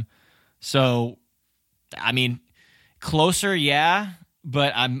for them. So, I mean, closer, yeah,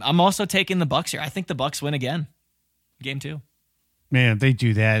 but I'm also taking the Bucks here. I think the Bucks win again, game 2. Man, if they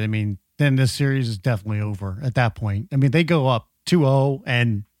do that, I mean, then this series is definitely over at that point. I mean, they go up 2-0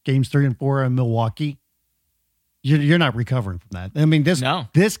 and games 3 and 4 in Milwaukee. You're not recovering from that. I mean,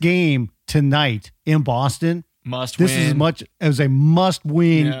 this game tonight in Boston, must this win. is as much as a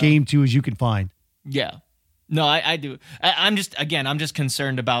must-win game 2 as you can find. Yeah. No, I do. I'm just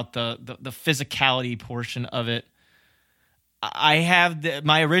concerned about the physicality portion of it. I have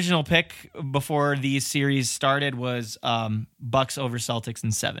my original pick before these series started was Bucks over Celtics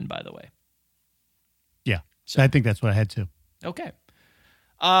in 7, by the way. Yeah, so I think that's what I had too. Okay.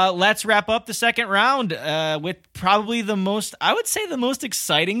 Let's wrap up the second round with probably the most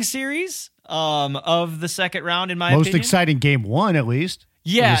exciting series of the second round, in my opinion. Most exciting game 1, at least.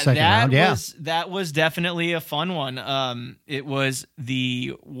 Yeah, that was definitely a fun one. It was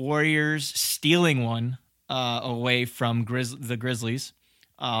the Warriors stealing one away from the Grizzlies.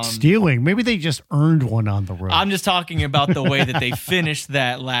 Stealing? Maybe they just earned one on the road. I'm just talking about the way that they finished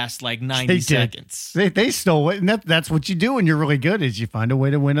that last 90 seconds. They stole it, and that's what you do when you're really good, is you find a way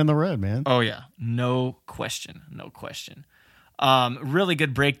to win on the road, man. Oh, yeah. No question. Really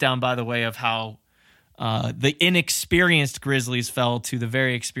good breakdown, by the way, of how the inexperienced Grizzlies fell to the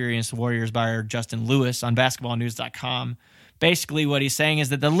very experienced Warriors by Justin Lewis on basketballnews.com. Basically, what he's saying is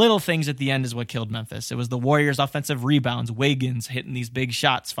that the little things at the end is what killed Memphis. It was the Warriors' offensive rebounds, Wiggins hitting these big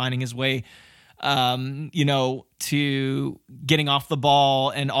shots, finding his way, to getting off the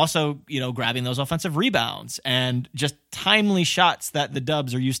ball, and also, grabbing those offensive rebounds and just timely shots that the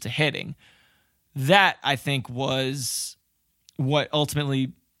Dubs are used to hitting. That, I think, was what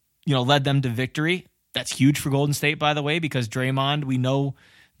ultimately, led them to victory. That's huge for Golden State, by the way, because Draymond, we know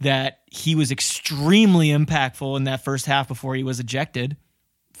that he was extremely impactful in that first half before he was ejected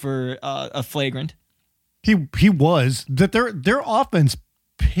for a flagrant. He was. That their offense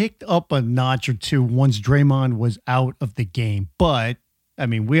picked up a notch or two once Draymond was out of the game. But, I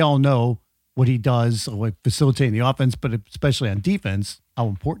mean, we all know what he does, like facilitating the offense, but especially on defense, how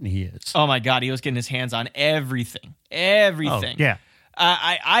important he is. Oh, my God. He was getting his hands on everything. Everything. Oh, yeah.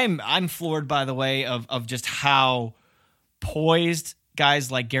 I'm floored, by the way, of just how poised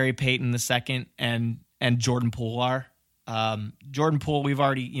guys like Gary Payton II and Jordan Poole are. Jordan Poole, we've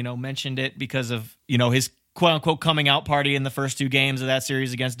already mentioned it because of his quote unquote coming out party in the first 2 games of that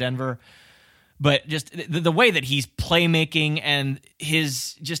series against Denver. But just the way that he's playmaking and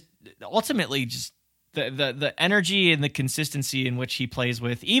his just ultimately just the energy and the consistency in which he plays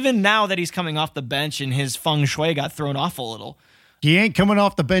with, even now that he's coming off the bench and his feng shui got thrown off a little. He ain't coming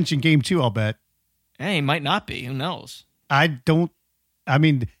off the bench in game 2, I'll bet. Hey, he might not be. Who knows? That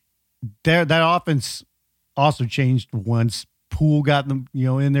offense also changed once Poole got them,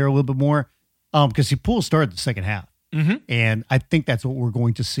 in there a little bit more. Because Poole started the second half. Mm-hmm. And I think that's what we're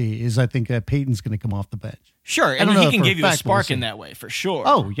going to see, is I think that Peyton's going to come off the bench. Sure, and he can give you a spark in that way for sure.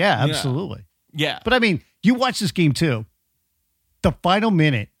 Oh, yeah, absolutely. Yeah. But I mean, you watch this game too. The final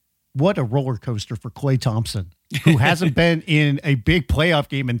minute, what a roller coaster for Klay Thompson, who hasn't been in a big playoff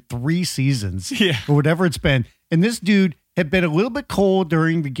game in 3 seasons or whatever it's been. And this dude had been a little bit cold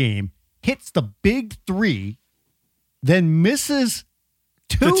during the game, hits the big 3, then misses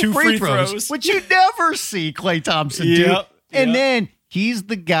two free throws, which you never see Klay Thompson do. And then he's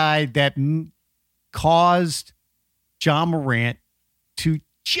the guy that caused Ja Morant to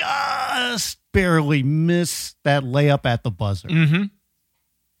just barely miss that layup at the buzzer. Mm-hmm.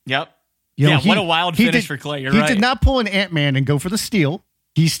 Yep. What a wild finish for Klay. You're right. He did not pull an Ant-Man and go for the steal.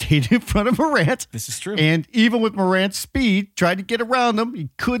 He stayed in front of Morant. This is true. And even with Morant's speed, tried to get around him. He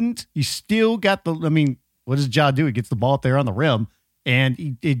couldn't. He still got what does Ja do? He gets the ball up there on the rim,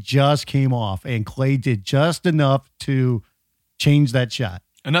 and it just came off. And Klay did just enough to change that shot.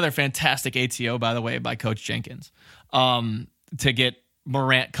 Another fantastic ATO, by the way, by Coach Jenkins, to get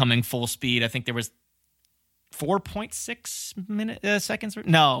Morant coming full speed. I think there was 4.6 seconds.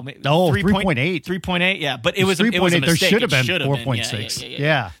 No, 3.8. 3.8, yeah. But it was a mistake. There should have been 4.6.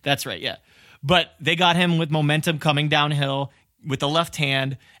 Yeah. That's right, yeah. But they got him with momentum coming downhill with the left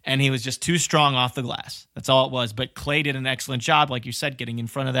hand, and he was just too strong off the glass. That's all it was. But Klay did an excellent job, like you said, getting in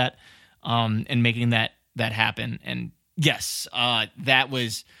front of that and making that happen. And yes, that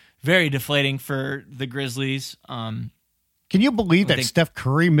was very deflating for the Grizzlies. Can you believe that Steph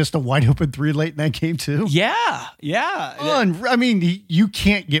Curry missed a wide open 3 late in that game too? Yeah. I mean, you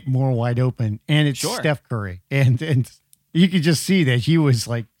can't get more wide open, and it's Steph Curry, and you could just see that he was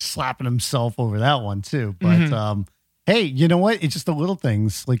like slapping himself over that one too. But hey, you know what? It's just the little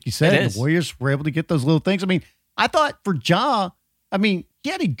things, like you said. The Warriors were able to get those little things. I mean, I thought for Ja, he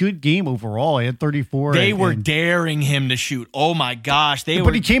had a good game overall. He had 34. They were daring him to shoot. Oh my gosh.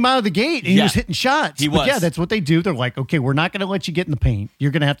 But he came out of the gate and he was hitting shots. He was. Yeah, that's what they do. They're like, okay, we're not going to let you get in the paint.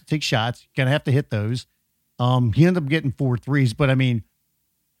 You're going to have to take shots. You're going to have to hit those. He ended up getting 4 threes, but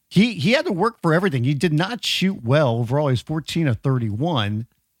he had to work for everything. He did not shoot well overall. He was 14 of 31.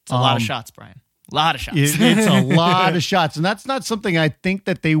 It's a lot of shots, Brian. A lot of shots. It's a lot of shots. And that's not something I think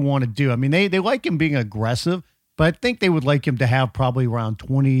that they want to do. I mean, they like him being aggressive, but I think they would like him to have probably around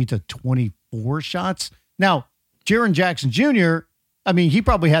 20 to 24 shots. Now, Jaren Jackson Jr., he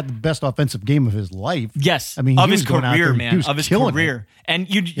probably had the best offensive game of his life. Yes. Of his career, man. Of his career. And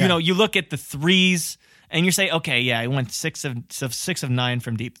you know, you look at the threes and you say, okay, yeah, he went 6 of 9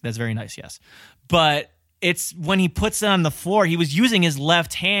 from deep. That's very nice, yes. But it's when he puts it on the floor, he was using his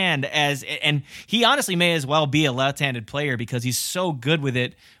left hand and he honestly may as well be a left-handed player because he's so good with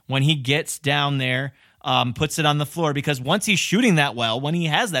it when he gets down there. Puts it on the floor because once he's shooting that well, when he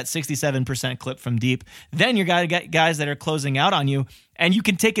has that 67% clip from deep, then you're going to get guys that are closing out on you, and you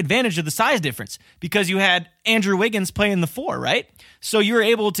can take advantage of the size difference because you had Andrew Wiggins playing the 4, right? So you're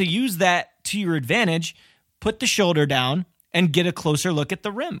able to use that to your advantage, put the shoulder down, and get a closer look at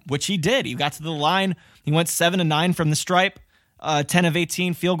the rim, which he did. He got to the line. He went 7 of 9 from the stripe, 10 of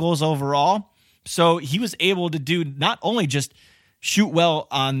 18 field goals overall. So he was able to do not only just shoot well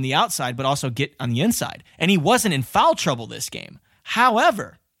on the outside, but also get on the inside. And he wasn't in foul trouble this game.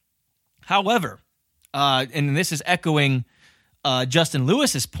 However, and this is echoing Justin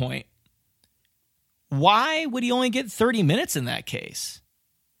Lewis's point, why would he only get 30 minutes in that case?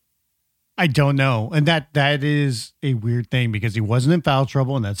 I don't know. And that is a weird thing because he wasn't in foul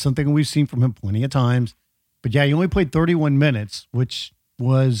trouble, and that's something we've seen from him plenty of times. But yeah, he only played 31 minutes, which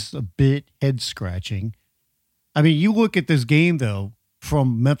was a bit head-scratching. You look at this game, though,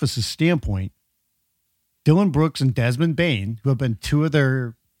 from Memphis' standpoint, Dillon Brooks and Desmond Bane, who have been 2 of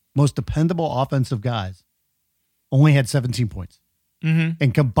their most dependable offensive guys, only had 17 points. Mm-hmm.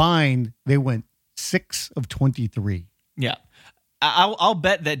 And combined, they went 6 of 23. Yeah. I'll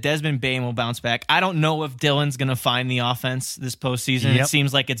bet that Desmond Bane will bounce back. I don't know if Dillon's going to find the offense this postseason. Yep. It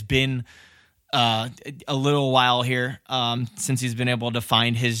seems like it's been a little while here since he's been able to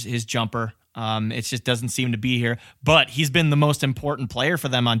find his jumper. It just doesn't seem to be here, but he's been the most important player for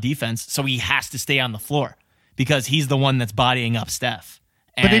them on defense, so he has to stay on the floor because he's the one that's bodying up Steph.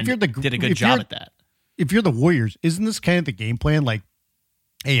 And but if you're did a good job at that. If you're the Warriors, isn't this kind of the game plan? Like,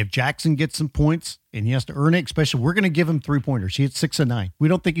 hey, if Jackson gets some points and he has to earn it, especially we're going to give him 3-pointers. He hit 6 of 9. We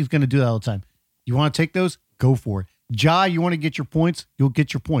don't think he's going to do that all the time. You want to take those? Go for it. Ja, you want to get your points? You'll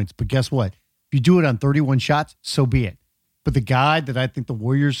get your points. But guess what? If you do it on 31 shots, so be it. But the guy that I think the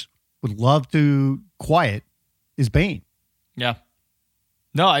Warriors would love to quiet is Bane. Yeah.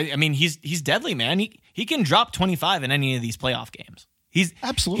 No, I mean he's deadly, man. He can drop 25 in any of these playoff games. He's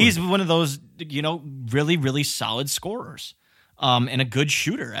absolutely he's one of those really really solid scorers. and a good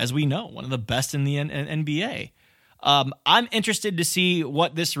shooter, as we know, one of the best in the NBA. I'm interested to see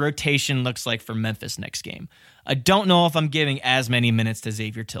what this rotation looks like for Memphis next game. I don't know if I'm giving as many minutes to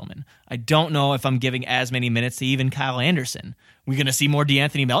Xavier Tillman. I don't know if I'm giving as many minutes to even Kyle Anderson. We're going to see more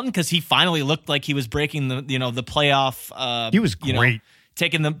DeAnthony Melton because he finally looked like he was breaking the playoff. He was great.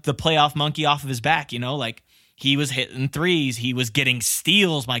 Taking the playoff monkey off of his back. Like he was hitting threes. He was getting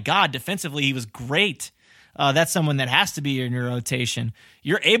steals. My God, defensively, he was great. That's someone that has to be in your rotation.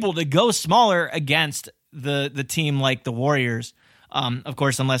 You're able to go smaller against the team like the Warriors. Of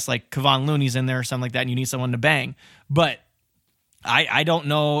course, unless like Kevon Looney's in there or something like that and you need someone to bang. But I don't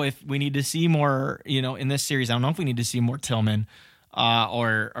know if we need to see more, in this series. I don't know if we need to see more Tillman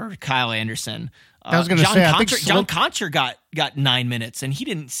or Kyle Anderson. I was going to say, I think John Concher got 9 minutes and he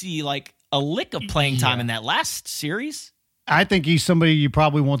didn't see like a lick of playing time in that last series. I think he's somebody you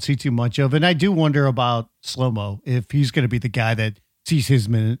probably won't see too much of. And I do wonder about Slow-Mo, if he's going to be the guy that sees his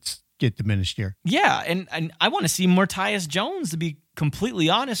minutes get diminished here. Yeah, and I want to see more Tyus Jones, to be completely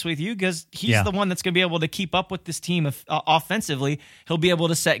honest with you, because he's the one that's going to be able to keep up with this team offensively. He'll be able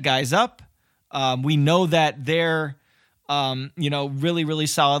to set guys up. We know that they're, really, really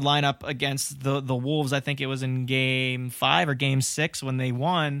solid lineup against the Wolves. I think it was in Game 5 or Game 6 when they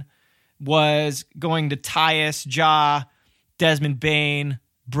won, was going to Tyus, Ja, Desmond Bane,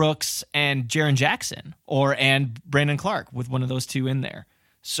 Brooks, and Jaren Jackson, and Brandon Clark, with one of those two in there.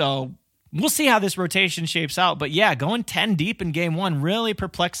 So we'll see how this rotation shapes out. But yeah, going 10 deep in Game 1, really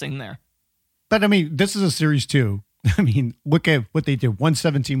perplexing there. But I mean, this is a series too. I mean, look at what they did.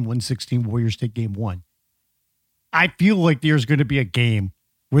 117-116 Warriors take Game 1. I feel like there's going to be a game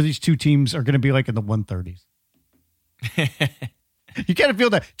where these two teams are going to be like in the 130s. You kind of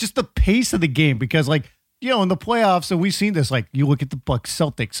feel that, just the pace of the game, because like, in the playoffs, and we've seen this, like you look at the Bucks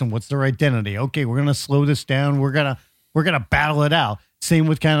Celtics and what's their identity. Okay, we're going to slow this down. We're going to battle it out. Same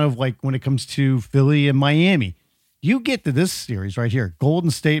with kind of like when it comes to Philly and Miami. You get to this series right here, Golden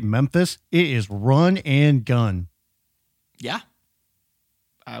State, Memphis, it is run and gun. Yeah,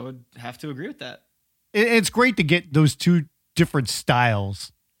 I would have to agree with that. It's great to get those two different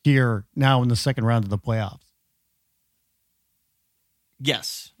styles here now in the second round of the playoffs.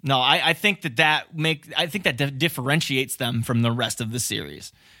 Yes. No, I think that differentiates them from the rest of the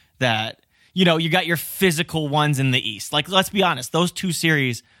series. That, you got your physical ones in the East. Like, let's be honest, those two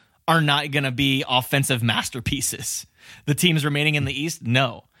series are not going to be offensive masterpieces. The teams remaining in the East,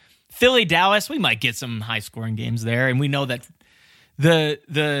 no. Philly, Dallas, we might get some high scoring games there, and we know that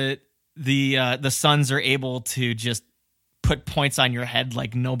the Suns are able to just put points on your head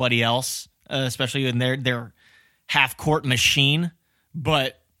like nobody else, especially in their half court machine.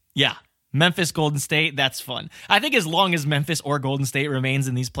 But yeah, Memphis, Golden State, that's fun. I think as long as Memphis or Golden State remains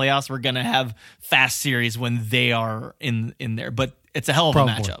in these playoffs, we're going to have fast series when they are in there. But it's a hell of a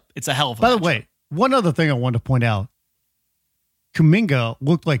matchup. It's a hell of a matchup. By the way, one other thing I wanted to point out. Kuminga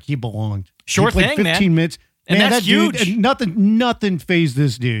looked like he belonged. Sure he played thing, 15 minutes. And man, that's that dude, huge. Nothing phased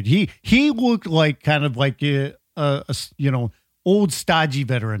this dude. He looked like kind of like a old stodgy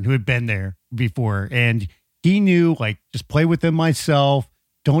veteran who had been there before. And he knew, like, just play within myself.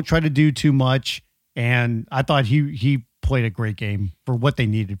 Don't try to do too much. And I thought he played a great game for what they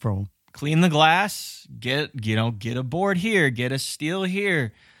needed from him. Clean the glass, get a board here, get a steal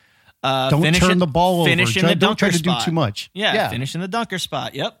here. Don't turn the ball over. Finish in the dunker Don't try to spot. do too much. Yeah, finish in the dunker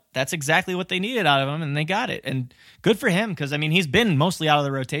spot. Yep, that's exactly what they needed out of him, and they got it. And good for him, because, I mean, he's been mostly out of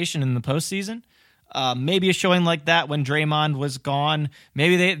the rotation in the postseason. Maybe a showing like that when Draymond was gone.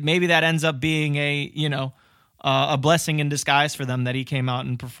 Maybe that ends up being a blessing in disguise for them that he came out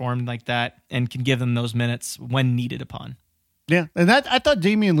and performed like that and can give them those minutes when needed upon. Yeah, and I thought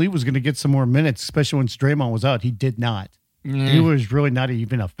Damian Lee was going to get some more minutes, especially once Draymond was out. He did not. He was really not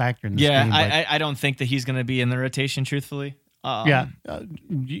even a factor in this game. I don't think that he's going to be in the rotation, truthfully.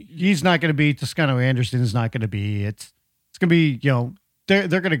 He's not going to be. Toscano Anderson is not going to be. It's going to be, they're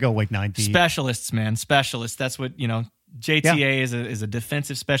going to go like 90. Specialists, man. Specialists. That's what, JTA is a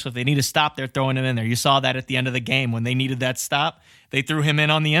defensive specialist. If they need a stop, they're throwing him in there. You saw that at the end of the game when they needed that stop. They threw him in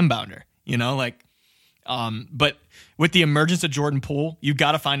on the inbounder, but with the emergence of Jordan Poole, you've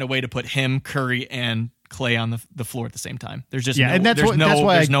got to find a way to put him, Curry, and Clay on the floor at the same time. There's just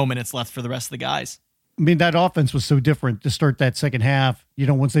there's no minutes left for the rest of the guys. I mean, that offense was so different to start that second half,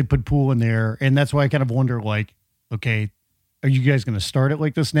 once they put Poole in there. And that's why I kind of wonder, like, okay, are you guys going to start it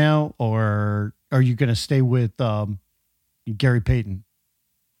like this now? Or are you going to stay with Gary Payton?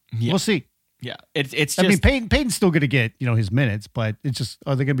 Yeah. We'll see. Yeah. It's just, I mean, Payton's still going to get, his minutes, but it's just,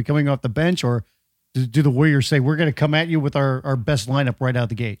 are they going to be coming off the bench, or do the Warriors say, we're going to come at you with our best lineup right out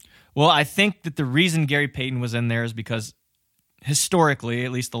the gate? Well, I think that the reason Gary Payton was in there is because historically,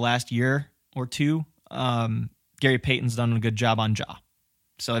 at least the last year or two, Gary Payton's done a good job on Ja.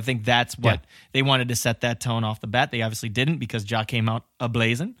 So I think that's what they wanted to set that tone off the bat. They obviously didn't because Ja came out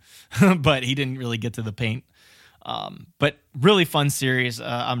ablazing, but he didn't really get to the paint. But really fun series.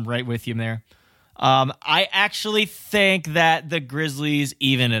 I'm right with you there. I actually think that the Grizzlies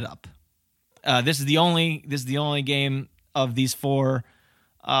even it up. This is the only game of these 4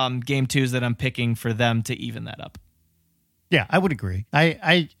 game 2s that I'm picking for them to even that up. Yeah, I would agree.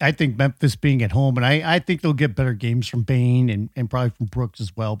 I think Memphis being at home, and I think they'll get better games from Bane and probably from Brooks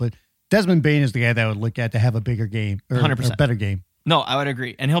as well. But Desmond Bane is the guy that I would look at to have a bigger game or 100%. a better game. No, I would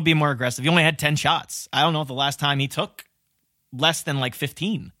agree. And he'll be more aggressive. He only had 10 shots. I don't know if the last time he took less than like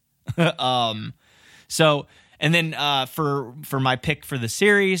 15. So, and then for my pick for the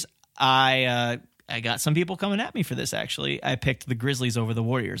series, I got some people coming at me for this, actually. I picked the Grizzlies over the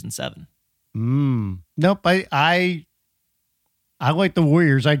Warriors in 7. Nope. I like the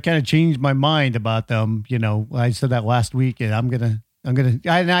Warriors. I kind of changed my mind about them. You know, I said that last week, and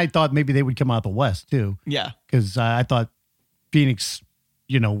I thought maybe they would come out the West too. Yeah. Because I thought Phoenix,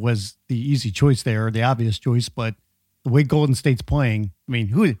 was the easy choice there, the obvious choice. But the way Golden State's playing, I mean,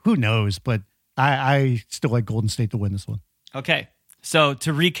 who knows? But I still like Golden State to win this one. Okay. So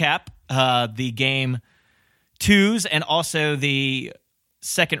to recap, the game 2s and also the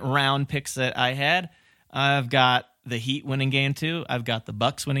second round picks that I had, I've got the Heat winning game 2. I've got the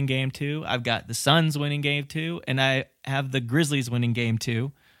Bucks winning game 2. I've got the Suns winning game 2, and I have the Grizzlies winning game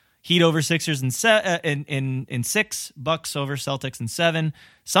 2. Heat over Sixers in 6, Bucks over Celtics in 7,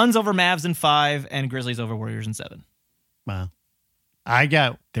 Suns over Mavs in 5, and Grizzlies over Warriors in 7. Wow.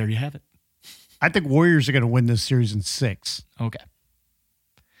 There you have it. I think Warriors are going to win this series in 6. Okay.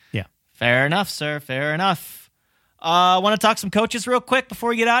 Yeah. Fair enough, sir. Fair enough. Want to talk some coaches real quick before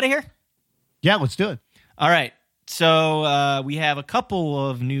we get out of here? Yeah, let's do it. All right. So we have a couple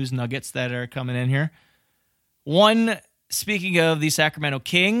of news nuggets that are coming in here. One, speaking of the Sacramento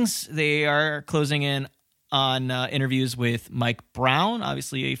Kings, they are closing in on interviews with Mike Brown,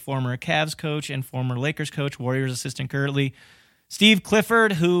 obviously a former Cavs coach and former Lakers coach, Warriors assistant currently. Steve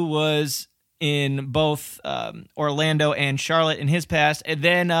Clifford, who was in both Orlando and Charlotte in his past. And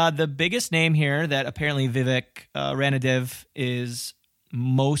then the biggest name here that apparently Vivek Ranadive is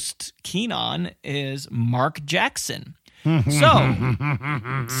most keen on is Mark Jackson.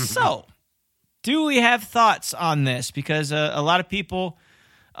 So, do we have thoughts on this? Because a lot of people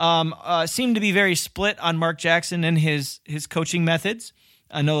seem to be very split on Mark Jackson and his coaching methods.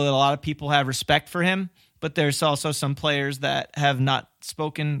 I know that a lot of people have respect for him, but there's also some players that have not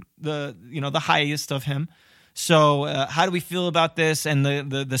spoken the highest of him. So, how do we feel about this and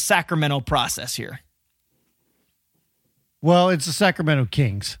the Sacramento process here? Well, it's the Sacramento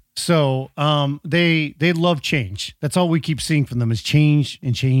Kings. So they love change. That's all we keep seeing from them is change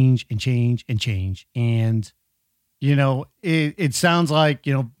and change and change and change. And, it sounds like,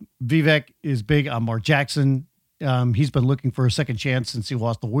 Vivek is big on Mark Jackson. He's been looking for a second chance since he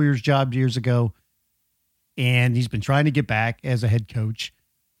lost the Warriors job years ago. And he's been trying to get back as a head coach.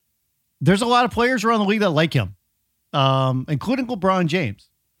 There's a lot of players around the league that like him, including LeBron James.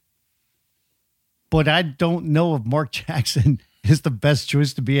 But I don't know if Mark Jackson is the best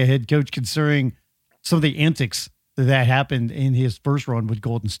choice to be a head coach, considering some of the antics that happened in his first run with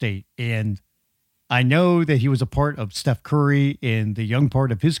Golden State. And I know that he was a part of Steph Curry in the young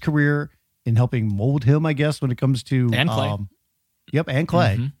part of his career in helping mold him, I guess, when it comes to and Clay. And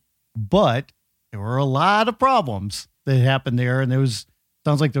Clay. Mm-hmm. But there were a lot of problems that happened there, and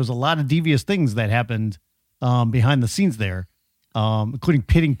sounds like there was a lot of devious things that happened behind the scenes there. Including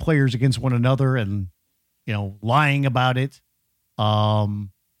pitting players against one another and, lying about it.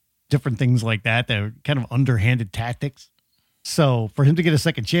 Different things like that are kind of underhanded tactics. So for him to get a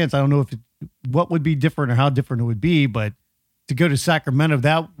second chance, I don't know what would be different or how different it would be, but to go to Sacramento,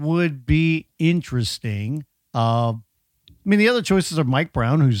 that would be interesting. The other choices are Mike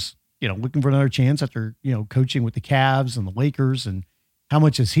Brown, who's, looking for another chance after, coaching with the Cavs and the Lakers, and how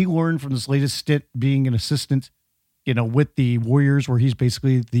much has he learned from this latest stint being an assistant with the Warriors, where he's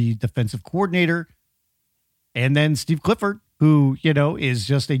basically the defensive coordinator. And then Steve Clifford, who, is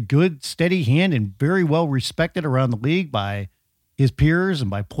just a good, steady hand and very well respected around the league by his peers and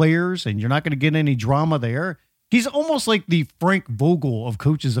by players. And you're not going to get any drama there. He's almost like the Frank Vogel of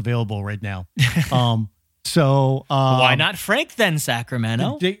coaches available right now. Why not Frank then,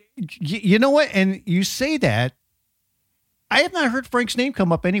 Sacramento? You know what? And you say that, I have not heard Frank's name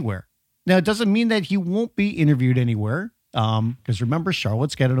come up anywhere. Now, it doesn't mean that he won't be interviewed anywhere, because remember,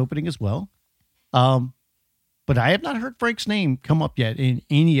 Charlotte's got an opening as well. But I have not heard Frank's name come up yet in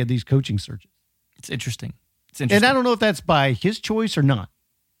any of these coaching searches. It's interesting. It's interesting. And I don't know if that's by his choice or not.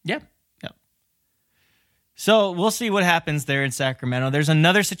 Yeah. So we'll see what happens there in Sacramento. There's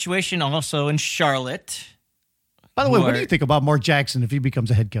another situation also in Charlotte. By the way, what do you think about Mark Jackson if he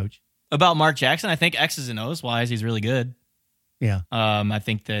becomes a head coach? About Mark Jackson, I think X's and O's wise, he's really good. Yeah. I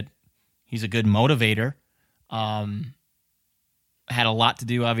think that he's a good motivator. Had a lot to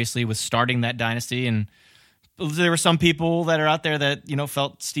do, obviously, with starting that dynasty. And there were some people that are out there that,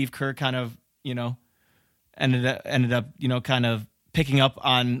 felt Steve Kerr kind of, ended up, kind of picking up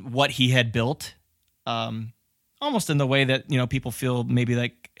on what he had built. Almost in the way that, people feel maybe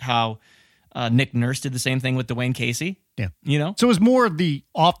like how Nick Nurse did the same thing with Dwayne Casey. Yeah. So it was more of the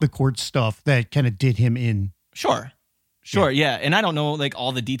off the court stuff that kind of did him in. Sure. Yeah. And I don't know like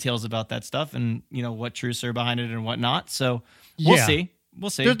all the details about that stuff and, what truths are behind it and whatnot. So we'll see. We'll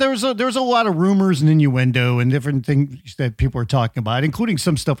see. There was a lot of rumors and innuendo and different things that people were talking about, including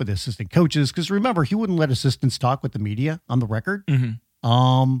some stuff with assistant coaches. Because remember, he wouldn't let assistants talk with the media on the record.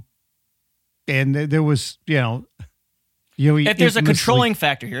 Mm-hmm. And there was, if there's a controlling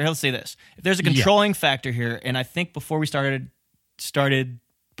factor here, let's say this: if there's a controlling factor here, and I think before we started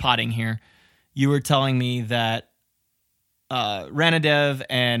potting here, you were telling me that Ranadev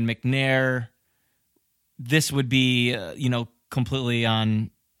and McNair, this would be, completely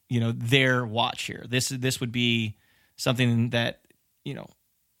on, their watch here. This would be something that,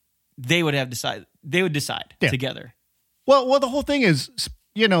 they would decide together. Well, the whole thing is,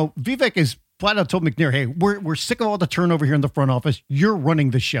 Vivek is flat out told McNair, hey, we're sick of all the turnover here in the front office. You're running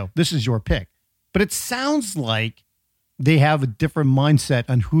the show. This is your pick. But it sounds like they have a different mindset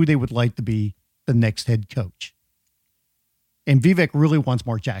on who they would like to be the next head coach. And Vivek really wants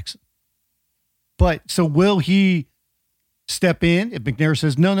Mark Jackson. But so will he step in if McNair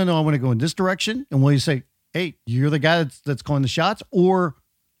says, no, I want to go in this direction? And will he say, hey, you're the guy that's calling the shots? Or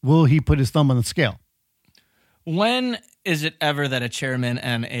will he put his thumb on the scale? When is it ever that a chairman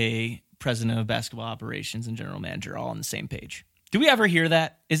and a president of basketball operations and general manager are all on the same page? Do we ever hear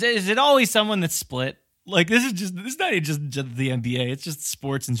that? Is it always someone that's split? Like this is not just the NBA. It's just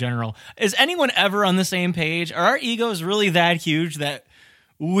sports in general. Is anyone ever on the same page? Are our egos really that huge that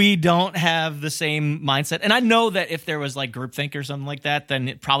we don't have the same mindset? And I know that if there was like groupthink or something like that, then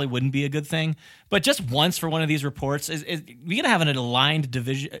it probably wouldn't be a good thing. But just once for one of these reports, is we gonna have an aligned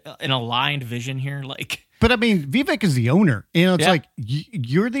vision here? Like, but I mean, Vivek is the owner. It's like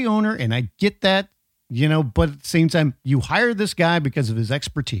you're the owner, and I get that. But at the same time, you hire this guy because of his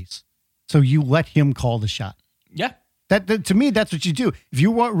expertise, so you let him call the shot. Yeah, that to me, that's what you do. If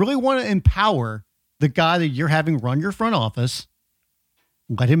you really want to empower the guy that you're having run your front office,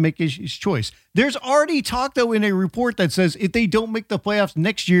 let him make his choice. There's already talk, though, in a report that says if they don't make the playoffs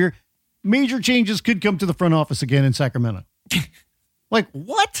next year, major changes could come to the front office again in Sacramento. Like,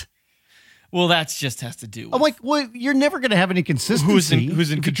 what? Well, that's just has to do with... I'm like, well, you're never going to have any consistency.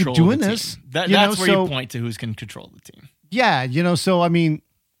 Who's in control doing of the this. Team. That's where you point to who's can control the team. Yeah, so, I mean,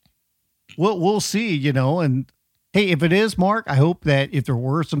 we'll see, and hey, if it is Mark, I hope that if there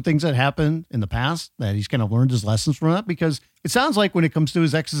were some things that happened in the past, that he's kind of learned his lessons from that, because it sounds like when it comes to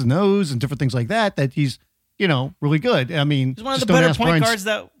his X's and O's and different things like that, that he's, really good. I mean, he's one of the better point guards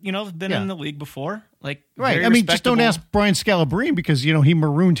that, have been in the league before. Like, right. I mean, just don't ask Brian Scalabrine because, he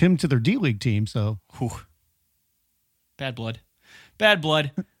marooned him to their D-League team. So, bad blood. That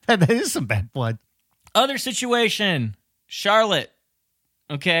is some bad blood. Other situation, Charlotte.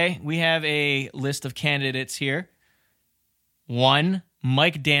 Okay, we have a list of candidates here. 1,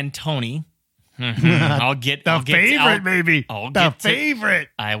 Mike D'Antoni. I'll get the favorite, maybe. The favorite.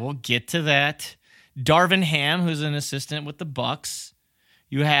 I will get to that. Darvin Ham, who's an assistant with the Bucks.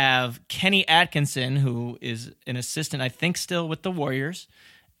 You have Kenny Atkinson, who is an assistant, I think, still with the Warriors,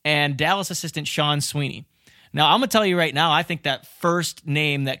 and Dallas assistant Sean Sweeney. Now, I'm going to tell you right now, I think that first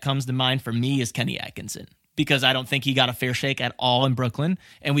name that comes to mind for me is Kenny Atkinson, because I don't think he got a fair shake at all in Brooklyn,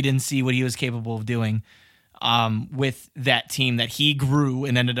 and we didn't see what he was capable of doing with that team that he grew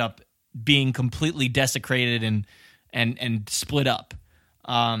and ended up being completely desecrated and split up.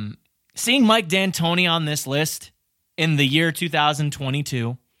 Seeing Mike D'Antoni on this list in the year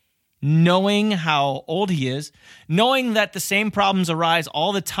 2022, knowing how old he is, knowing that the same problems arise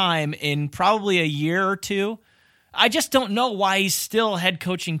all the time in probably a year or two, I just don't know why he's still head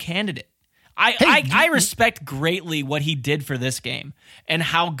coaching candidate. I respect greatly what he did for this game and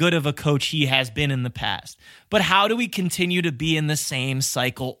how good of a coach he has been in the past. But how do we continue to be in the same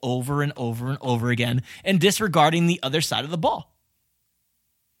cycle over and over and over again and disregarding the other side of the ball?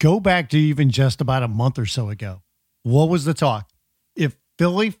 Go back to even just about a month or so ago. What was the talk? If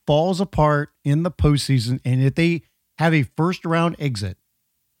Philly falls apart in the postseason and if they have a first round exit,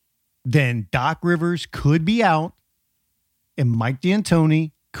 then Doc Rivers could be out and Mike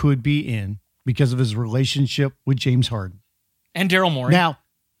D'Antoni could be in because of his relationship with James Harden. And Daryl Morey. Now,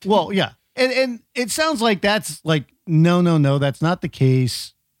 well, yeah. And it sounds like that's like, no, that's not the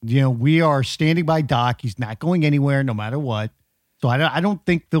case. We are standing by Doc. He's not going anywhere no matter what. So I don't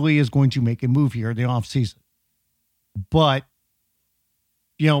think Philly is going to make a move here in the offseason. But,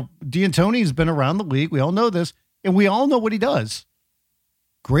 D'Antoni's been around the league. We all know this. And we all know what he does.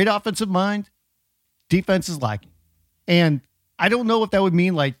 Great offensive mind. Defense is lacking. And I don't know if that would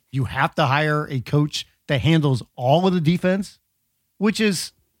mean like you have to hire a coach that handles all of the defense, which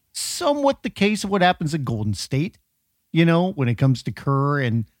is somewhat the case of what happens in Golden State, when it comes to Kerr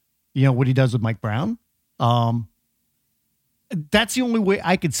and, what he does with Mike Brown. That's the only way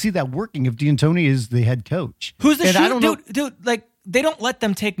I could see that working if D'Antoni is the head coach. Who's the shooter? Dude, like, they don't let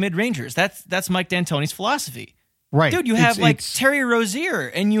them take mid-rangers. That's Mike D'Antoni's philosophy. Right. Dude, you have Terry Rozier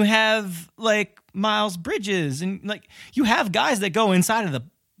and you have like Miles Bridges and like you have guys that go inside of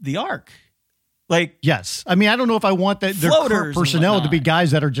the arc. Like, yes. I mean, I don't know if I want their current personnel to be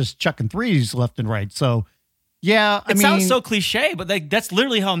guys that are just chucking threes left and right. So, yeah. It sounds so cliche, but like that's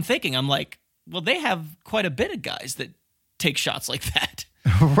literally how I'm thinking. I'm like, well, they have quite a bit of guys that take shots like that.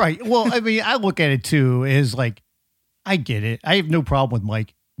 Right. Well, I mean, I look at it too as like, I get it. I have no problem with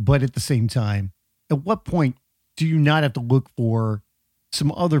Mike, but at the same time, at what point do you not have to look for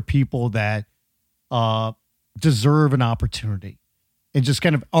some other people that deserve an opportunity and just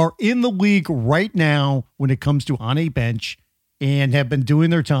kind of are in the league right now when it comes to on a bench and have been doing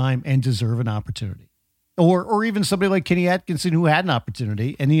their time and deserve an opportunity? Or even somebody like Kenny Atkinson who had an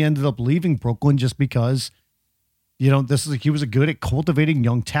opportunity and he ended up leaving Brooklyn just because, he was good at cultivating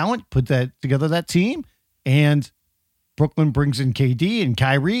young talent, put that team, and Brooklyn brings in KD and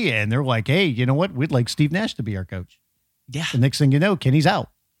Kyrie, and they're like, hey, you know what? We'd like Steve Nash to be our coach. Yeah. The next thing you know, Kenny's out.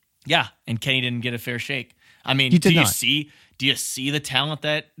 Yeah, and Kenny didn't get a fair shake. I mean, do you see the talent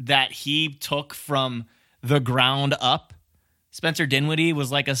that he took from the ground up? Spencer Dinwiddie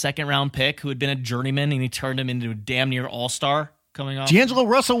was like a second-round pick who had been a journeyman, and he turned him into a damn near all-star coming off. D'Angelo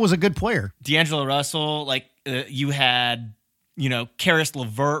Russell was a good player. D'Angelo Russell, like you had, Karis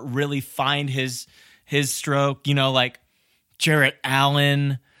LeVert really find his stroke, like Jarrett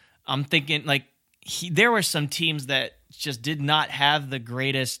Allen. I'm thinking like there were some teams that just did not have the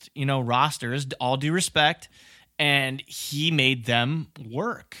greatest, rosters, all due respect, and he made them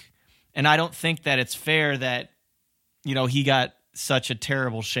work. And I don't think that it's fair that, he got such a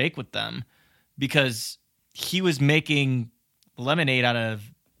terrible shake with them because he was making lemonade out of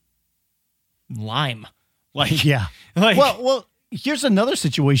lime. Like, yeah. Like, well, here's another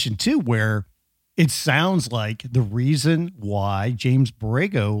situation too, where it sounds like the reason why James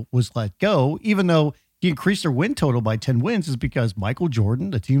Borrego was let go, even though he increased their win total by 10 wins, is because Michael Jordan,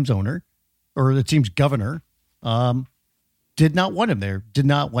 the team's owner or the team's governor, did not want him there, did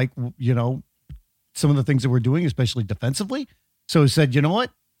not like, some of the things that we're doing, especially defensively. So he said, you know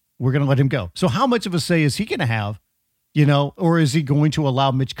what, we're going to let him go. So how much of a say is he going to have, or is he going to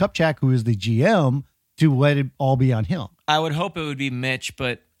allow Mitch Kupchak, who is the GM, to let it all be on him? I would hope it would be Mitch,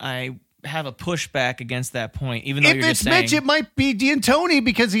 but I have a pushback against that point, even though if you're just saying... If it's Mitch, it might be D'Antoni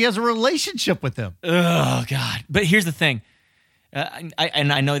because he has a relationship with him. Oh, God. But here's the thing.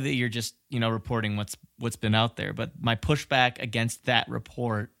 I know that you're just, reporting what's been out there, but my pushback against that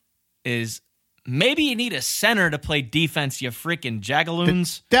report is maybe you need a center to play defense, you freaking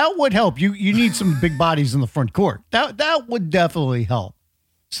jagaloons. That would help. You need some big bodies in the front court. That would definitely help.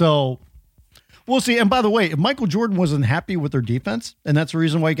 So... we'll see. And by the way, if Michael Jordan wasn't happy with their defense, and that's the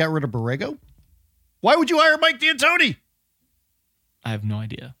reason why he got rid of Borrego, why would you hire Mike D'Antoni? I have no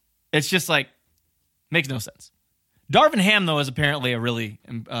idea. It's just like, makes no sense. Darvin Ham, though, is apparently a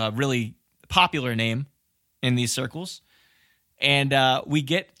really popular name in these circles. And we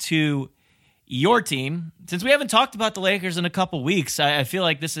get to your team. Since we haven't talked about the Lakers in a couple weeks, I feel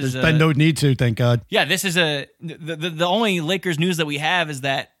like this is... There's been no need to, thank God. Yeah, this is the only Lakers news that we have is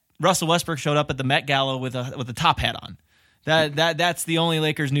that Russell Westbrook showed up at the Met Gala with a top hat on. That's the only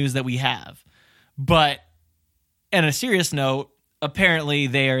Lakers news that we have. But on a serious note, apparently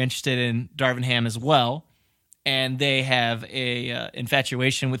they are interested in Darvin Ham as well, and they have a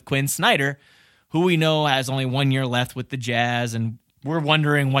infatuation with Quinn Snyder, who we know has only 1 year left with the Jazz, and we're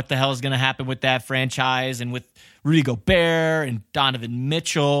wondering what the hell is going to happen with that franchise and with Rudy Gobert and Donovan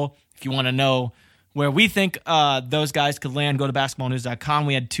Mitchell. If you want to know where we think those guys could land, go to basketballnews.com.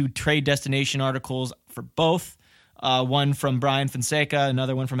 We had 2 trade destination articles for both. One from Brian Fonseca,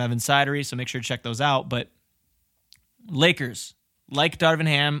 another one from Evan Sidery, so make sure to check those out. But Lakers, like Darvin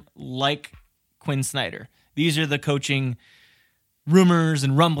Ham, like Quinn Snyder, these are the coaching rumors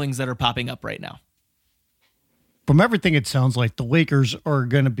and rumblings that are popping up right now. From everything, it sounds like the Lakers are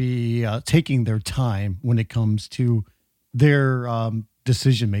going to be taking their time when it comes to their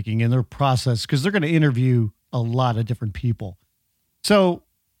decision-making and their process, because they're going to interview a lot of different people. So,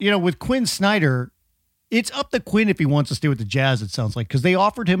 with Quinn Snyder, it's up to Quinn if he wants to stay with the Jazz, it sounds like, because they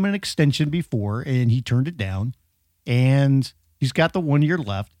offered him an extension before and he turned it down, and he's got the 1 year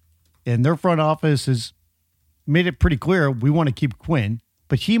left, and their front office has made it pretty clear we want to keep Quinn,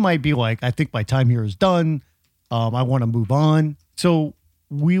 but he might be like, I think my time here is done. I want to move on. So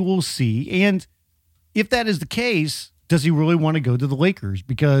we will see. And if that is the case, does he really want to go to the Lakers?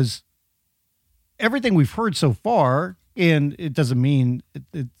 Because everything we've heard so far, and it doesn't mean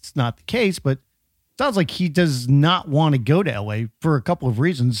it's not the case, but it sounds like he does not want to go to LA for a couple of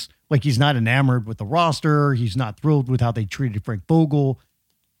reasons. Like, he's not enamored with the roster. He's not thrilled with how they treated Frank Vogel.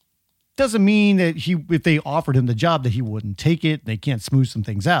 Doesn't mean that if they offered him the job, that he wouldn't take it. They can't smooth some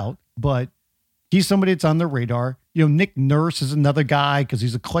things out, but he's somebody that's on their radar. Nick Nurse is another guy because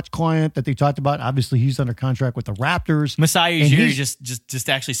he's a Clutch client that they talked about. Obviously, he's under contract with the Raptors. Masai Ujiri just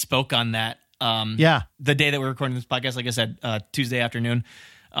actually spoke on that. The day that we're recording this podcast, like I said, Tuesday afternoon,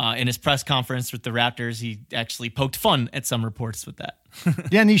 in his press conference with the Raptors, he actually poked fun at some reports with that.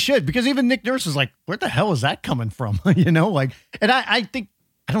 Yeah, and he should, because even Nick Nurse is like, where the hell is that coming from? And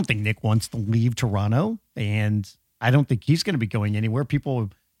I don't think Nick wants to leave Toronto, and I don't think he's going to be going anywhere. People are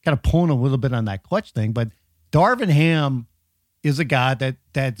kind of pulling a little bit on that Clutch thing, but Darvin Ham is a guy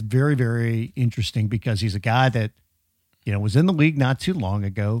that's very, very interesting, because he's a guy that, was in the league not too long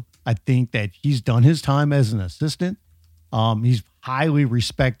ago. I think that he's done his time as an assistant. He's highly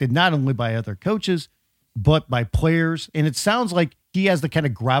respected, not only by other coaches, but by players. And it sounds like he has the kind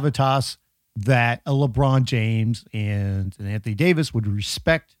of gravitas that a LeBron James and an Anthony Davis would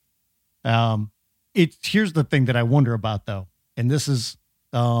respect. Here's the thing that I wonder about, though, and this is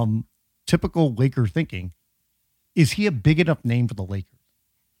typical Laker thinking. Is he a big enough name for the Lakers?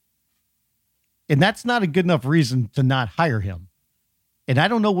 And that's not a good enough reason to not hire him. And I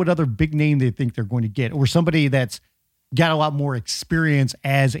don't know what other big name they think they're going to get, or somebody that's got a lot more experience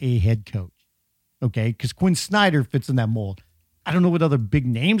as a head coach. Okay, because Quinn Snyder fits in that mold. I don't know what other big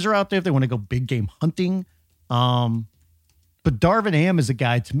names are out there if they want to go big game hunting. But Darvin Ham is a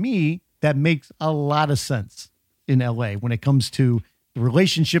guy, to me, that makes a lot of sense in LA when it comes to the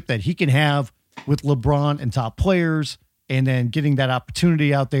relationship that he can have with LeBron and top players, and then getting that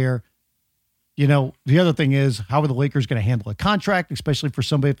opportunity out there. The other thing is, how are the Lakers going to handle a contract, especially for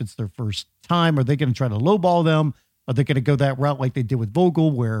somebody if it's their first time? Are they going to try to lowball them? Are they going to go that route like they did with Vogel,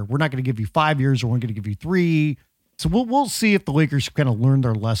 where we're not going to give you 5 years or we're going to give you 3? So we'll see if the Lakers kind of learn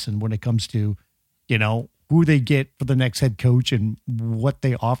their lesson when it comes to, who they get for the next head coach and what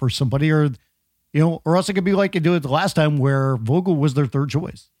they offer somebody, or else it could be like it did the last time where Vogel was their third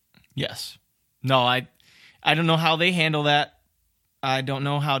choice. Yes. No, I don't know how they handle that. I don't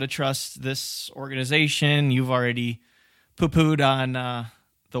know how to trust this organization. You've already poo-pooed on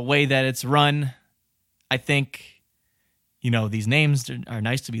the way that it's run. I think, these names are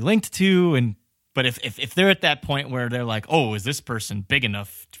nice to be linked to, but if they're at that point where they're like, oh, is this person big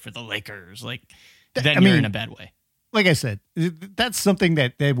enough for the Lakers? Then you're in a bad way. Like I said, that's something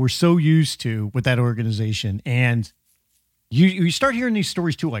that we're so used to with that organization. And you start hearing these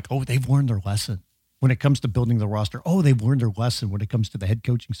stories too, like, oh, they've learned their lesson when it comes to building the roster. Oh, they've learned their lesson when it comes to the head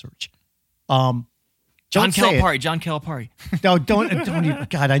coaching search. John Calipari. No, don't even,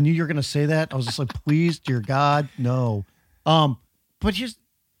 God, I knew you were going to say that. I was just like, please, dear God, no. But here's,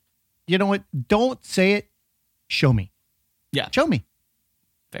 you know what? Don't say it. Show me. Yeah. Show me.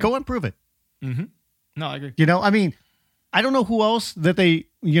 Fair. Go and prove it. Mm-hmm. No, I agree. I don't know who else that they,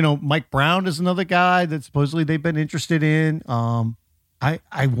 Mike Brown is another guy that supposedly they've been interested in.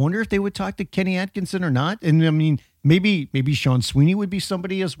 I wonder if they would talk to Kenny Atkinson or not. And maybe Sean Sweeney would be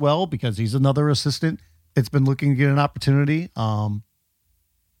somebody as well, because he's another assistant that's been looking to get an opportunity. I'm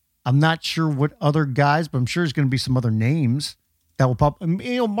not sure what other guys, but I'm sure there's going to be some other names that will pop.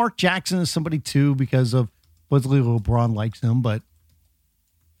 Mark Jackson is somebody too, because of supposedly LeBron likes him, but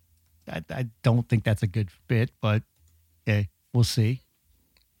I don't think that's a good fit. But okay, we'll see.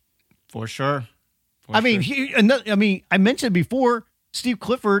 For sure. I mentioned before, Steve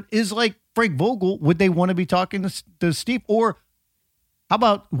Clifford is like Frank Vogel. Would they want to be talking to Steve? Or how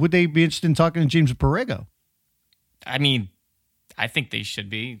about, would they be interested in talking to James Borrego? I think they should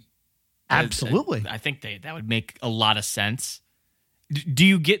be. Absolutely. I think that would make a lot of sense. Do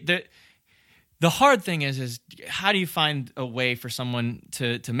you get the hard thing is how do you find a way for someone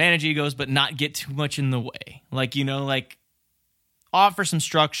to manage egos but not get too much in the way? Offer some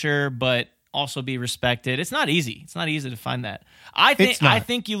structure, but also be respected. It's not easy. It's not easy to find that. I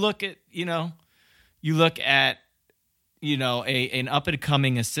think you look at, an up and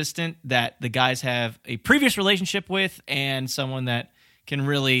coming assistant that the guys have a previous relationship with and someone that can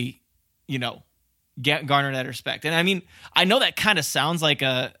really, garner that respect. And I mean, I know that kind of sounds like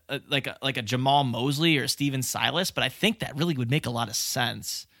a Jamal Mosley or Steven Silas, but I think that really would make a lot of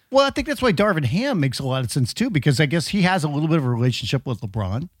sense. Well, I think that's why Darvin Ham makes a lot of sense too, because I guess he has a little bit of a relationship with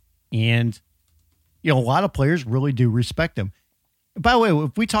LeBron, and a lot of players really do respect him. By the way,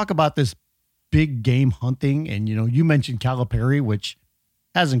 if we talk about this big game hunting, and you mentioned Calipari, which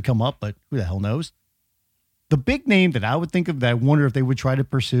hasn't come up, but who the hell knows? The big name that I would think of that I wonder if they would try to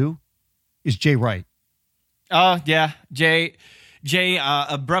pursue is Jay Wright. Oh yeah, Jay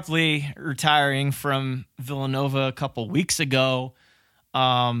abruptly retiring from Villanova a couple weeks ago.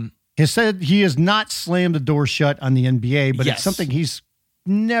 He said he has not slammed the door shut on the NBA, but It's something he's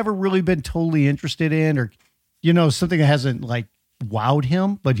never really been totally interested in, or something that hasn't wowed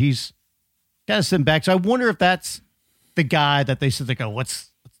him, but he's kind of sitting back. So I wonder if that's the guy that they said they go,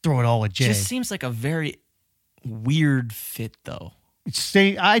 let's throw it all at Jay. Just seems like a very weird fit, though.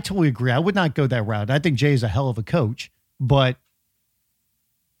 I totally agree. I would not go that route. I think Jay is a hell of a coach, but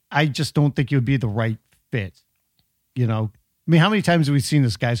I just don't think he would be the right fit. I mean, how many times have we seen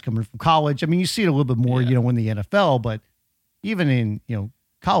this guys coming from college? I mean, you see it a little bit more, in the NFL, but even in,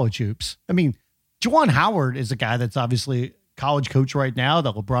 college hoops. I mean, Juwan Howard is a guy that's obviously a college coach right now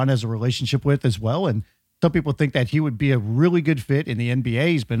that LeBron has a relationship with as well. And some people think that he would be a really good fit in the NBA.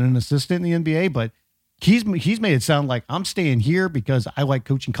 He's been an assistant in the NBA, but he's made it sound like I'm staying here because I like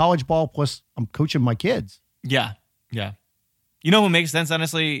coaching college ball. Plus I'm coaching my kids. Yeah. Yeah. Who makes sense,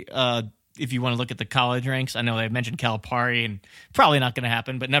 honestly, if you want to look at the college ranks? I know they mentioned Calipari, and probably not going to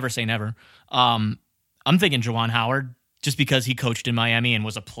happen, but never say never. I'm thinking Juwan Howard, just because he coached in Miami and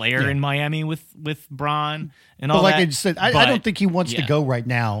was a player in Miami with Bron and all that. I just said, I don't think he wants to go right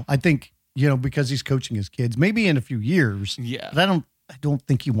now. I think, because he's coaching his kids, maybe in a few years. Yeah. But I don't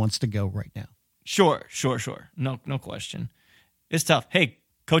think he wants to go right now. Sure. No question. It's tough. Hey,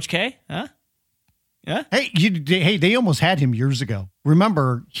 Coach K, huh? Yeah. Hey, they almost had him years ago.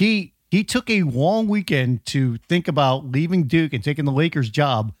 Remember, he took a long weekend to think about leaving Duke and taking the Lakers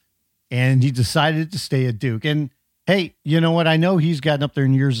job, and he decided to stay at Duke. And hey, you know what? I know he's gotten up there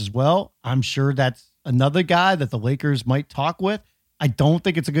in years as well. I'm sure that's another guy that the Lakers might talk with. I don't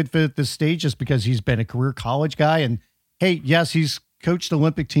think it's a good fit at this stage just because he's been a career college guy. And hey, yes, he's coached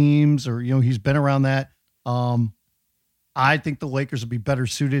Olympic teams, or, he's been around that. I think the Lakers would be better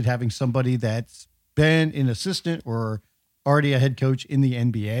suited having somebody that's been an assistant or already a head coach in the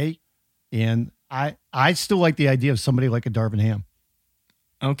NBA. And I still like the idea of somebody like a Darvin Ham.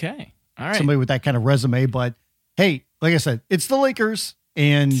 Okay. All right. Somebody with that kind of resume. But hey, like I said, it's the Lakers,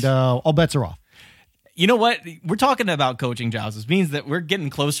 and all bets are off. You know what? We're talking about coaching jobs. This means that we're getting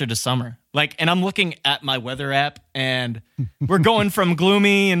closer to summer. And I'm looking at my weather app, and we're going from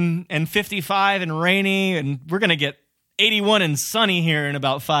gloomy and 55 and rainy, and we're going to get 81 and sunny here in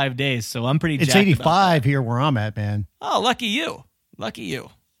about 5 days. So I'm pretty jacked. It's 85 here where I'm at, man. Oh, lucky you.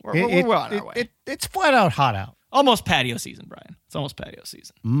 We're on our way. It's flat out hot out. Almost patio season, Brian. It's almost patio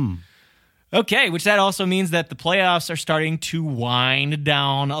season. Okay, which that also means that the playoffs are starting to wind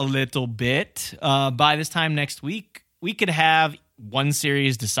down a little bit. By this time next week, we could have one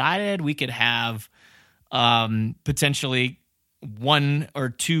series decided. We could have potentially one or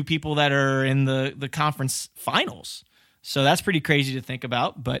two people that are in the conference finals. So that's pretty crazy to think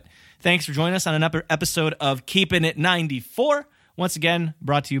about. But thanks for joining us on another episode of Keeping It 94. Once again,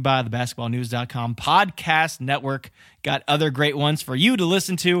 brought to you by the basketballnews.com podcast network. Got other great ones for you to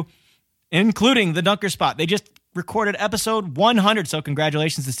listen to, including the Dunker Spot. They just recorded episode 100, so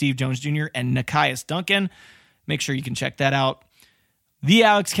congratulations to Steve Jones Jr. and Nekias Duncan. Make sure you can check that out. The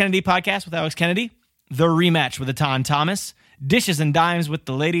Alex Kennedy Podcast with Alex Kennedy. The Rematch with Etan Thomas. Dishes and Dimes with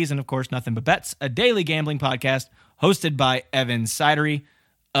the ladies. And, of course, Nothing But Bets, a daily gambling podcast hosted by Evan Sidery.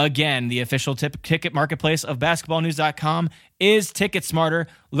 Again, the official ticket marketplace of basketballnews.com is Ticket Smarter,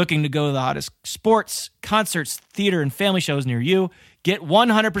 looking to go to the hottest sports, concerts, theater, and family shows near you. Get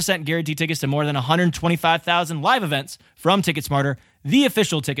 100% guaranteed tickets to more than 125,000 live events from Ticket Smarter, the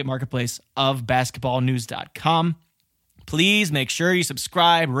official ticket marketplace of basketballnews.com. Please make sure you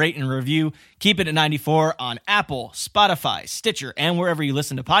subscribe, rate, and review. Keep It at 94 on Apple, Spotify, Stitcher, and wherever you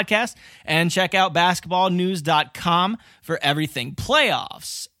listen to podcasts. And check out basketballnews.com for everything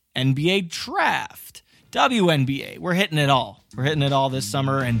playoffs, NBA draft, WNBA. We're hitting it all. We're hitting it all this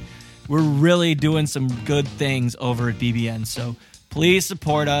summer, and we're really doing some good things over at BBN. So please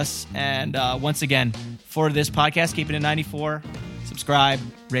support us. And once again, for this podcast, Keep It at 94, subscribe,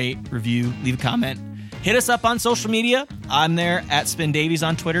 rate, review, leave a comment. Hit us up on social media. I'm there at Spin Davies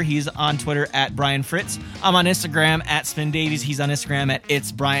on Twitter. He's on Twitter at Brian Fritz. I'm on Instagram at Spin Davies. He's on Instagram at It's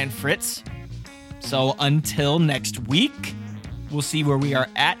Brian Fritz. So until next week, we'll see where we are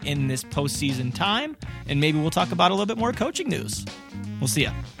at in this postseason time, and maybe we'll talk about a little bit more coaching news. We'll see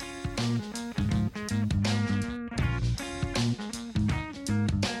ya.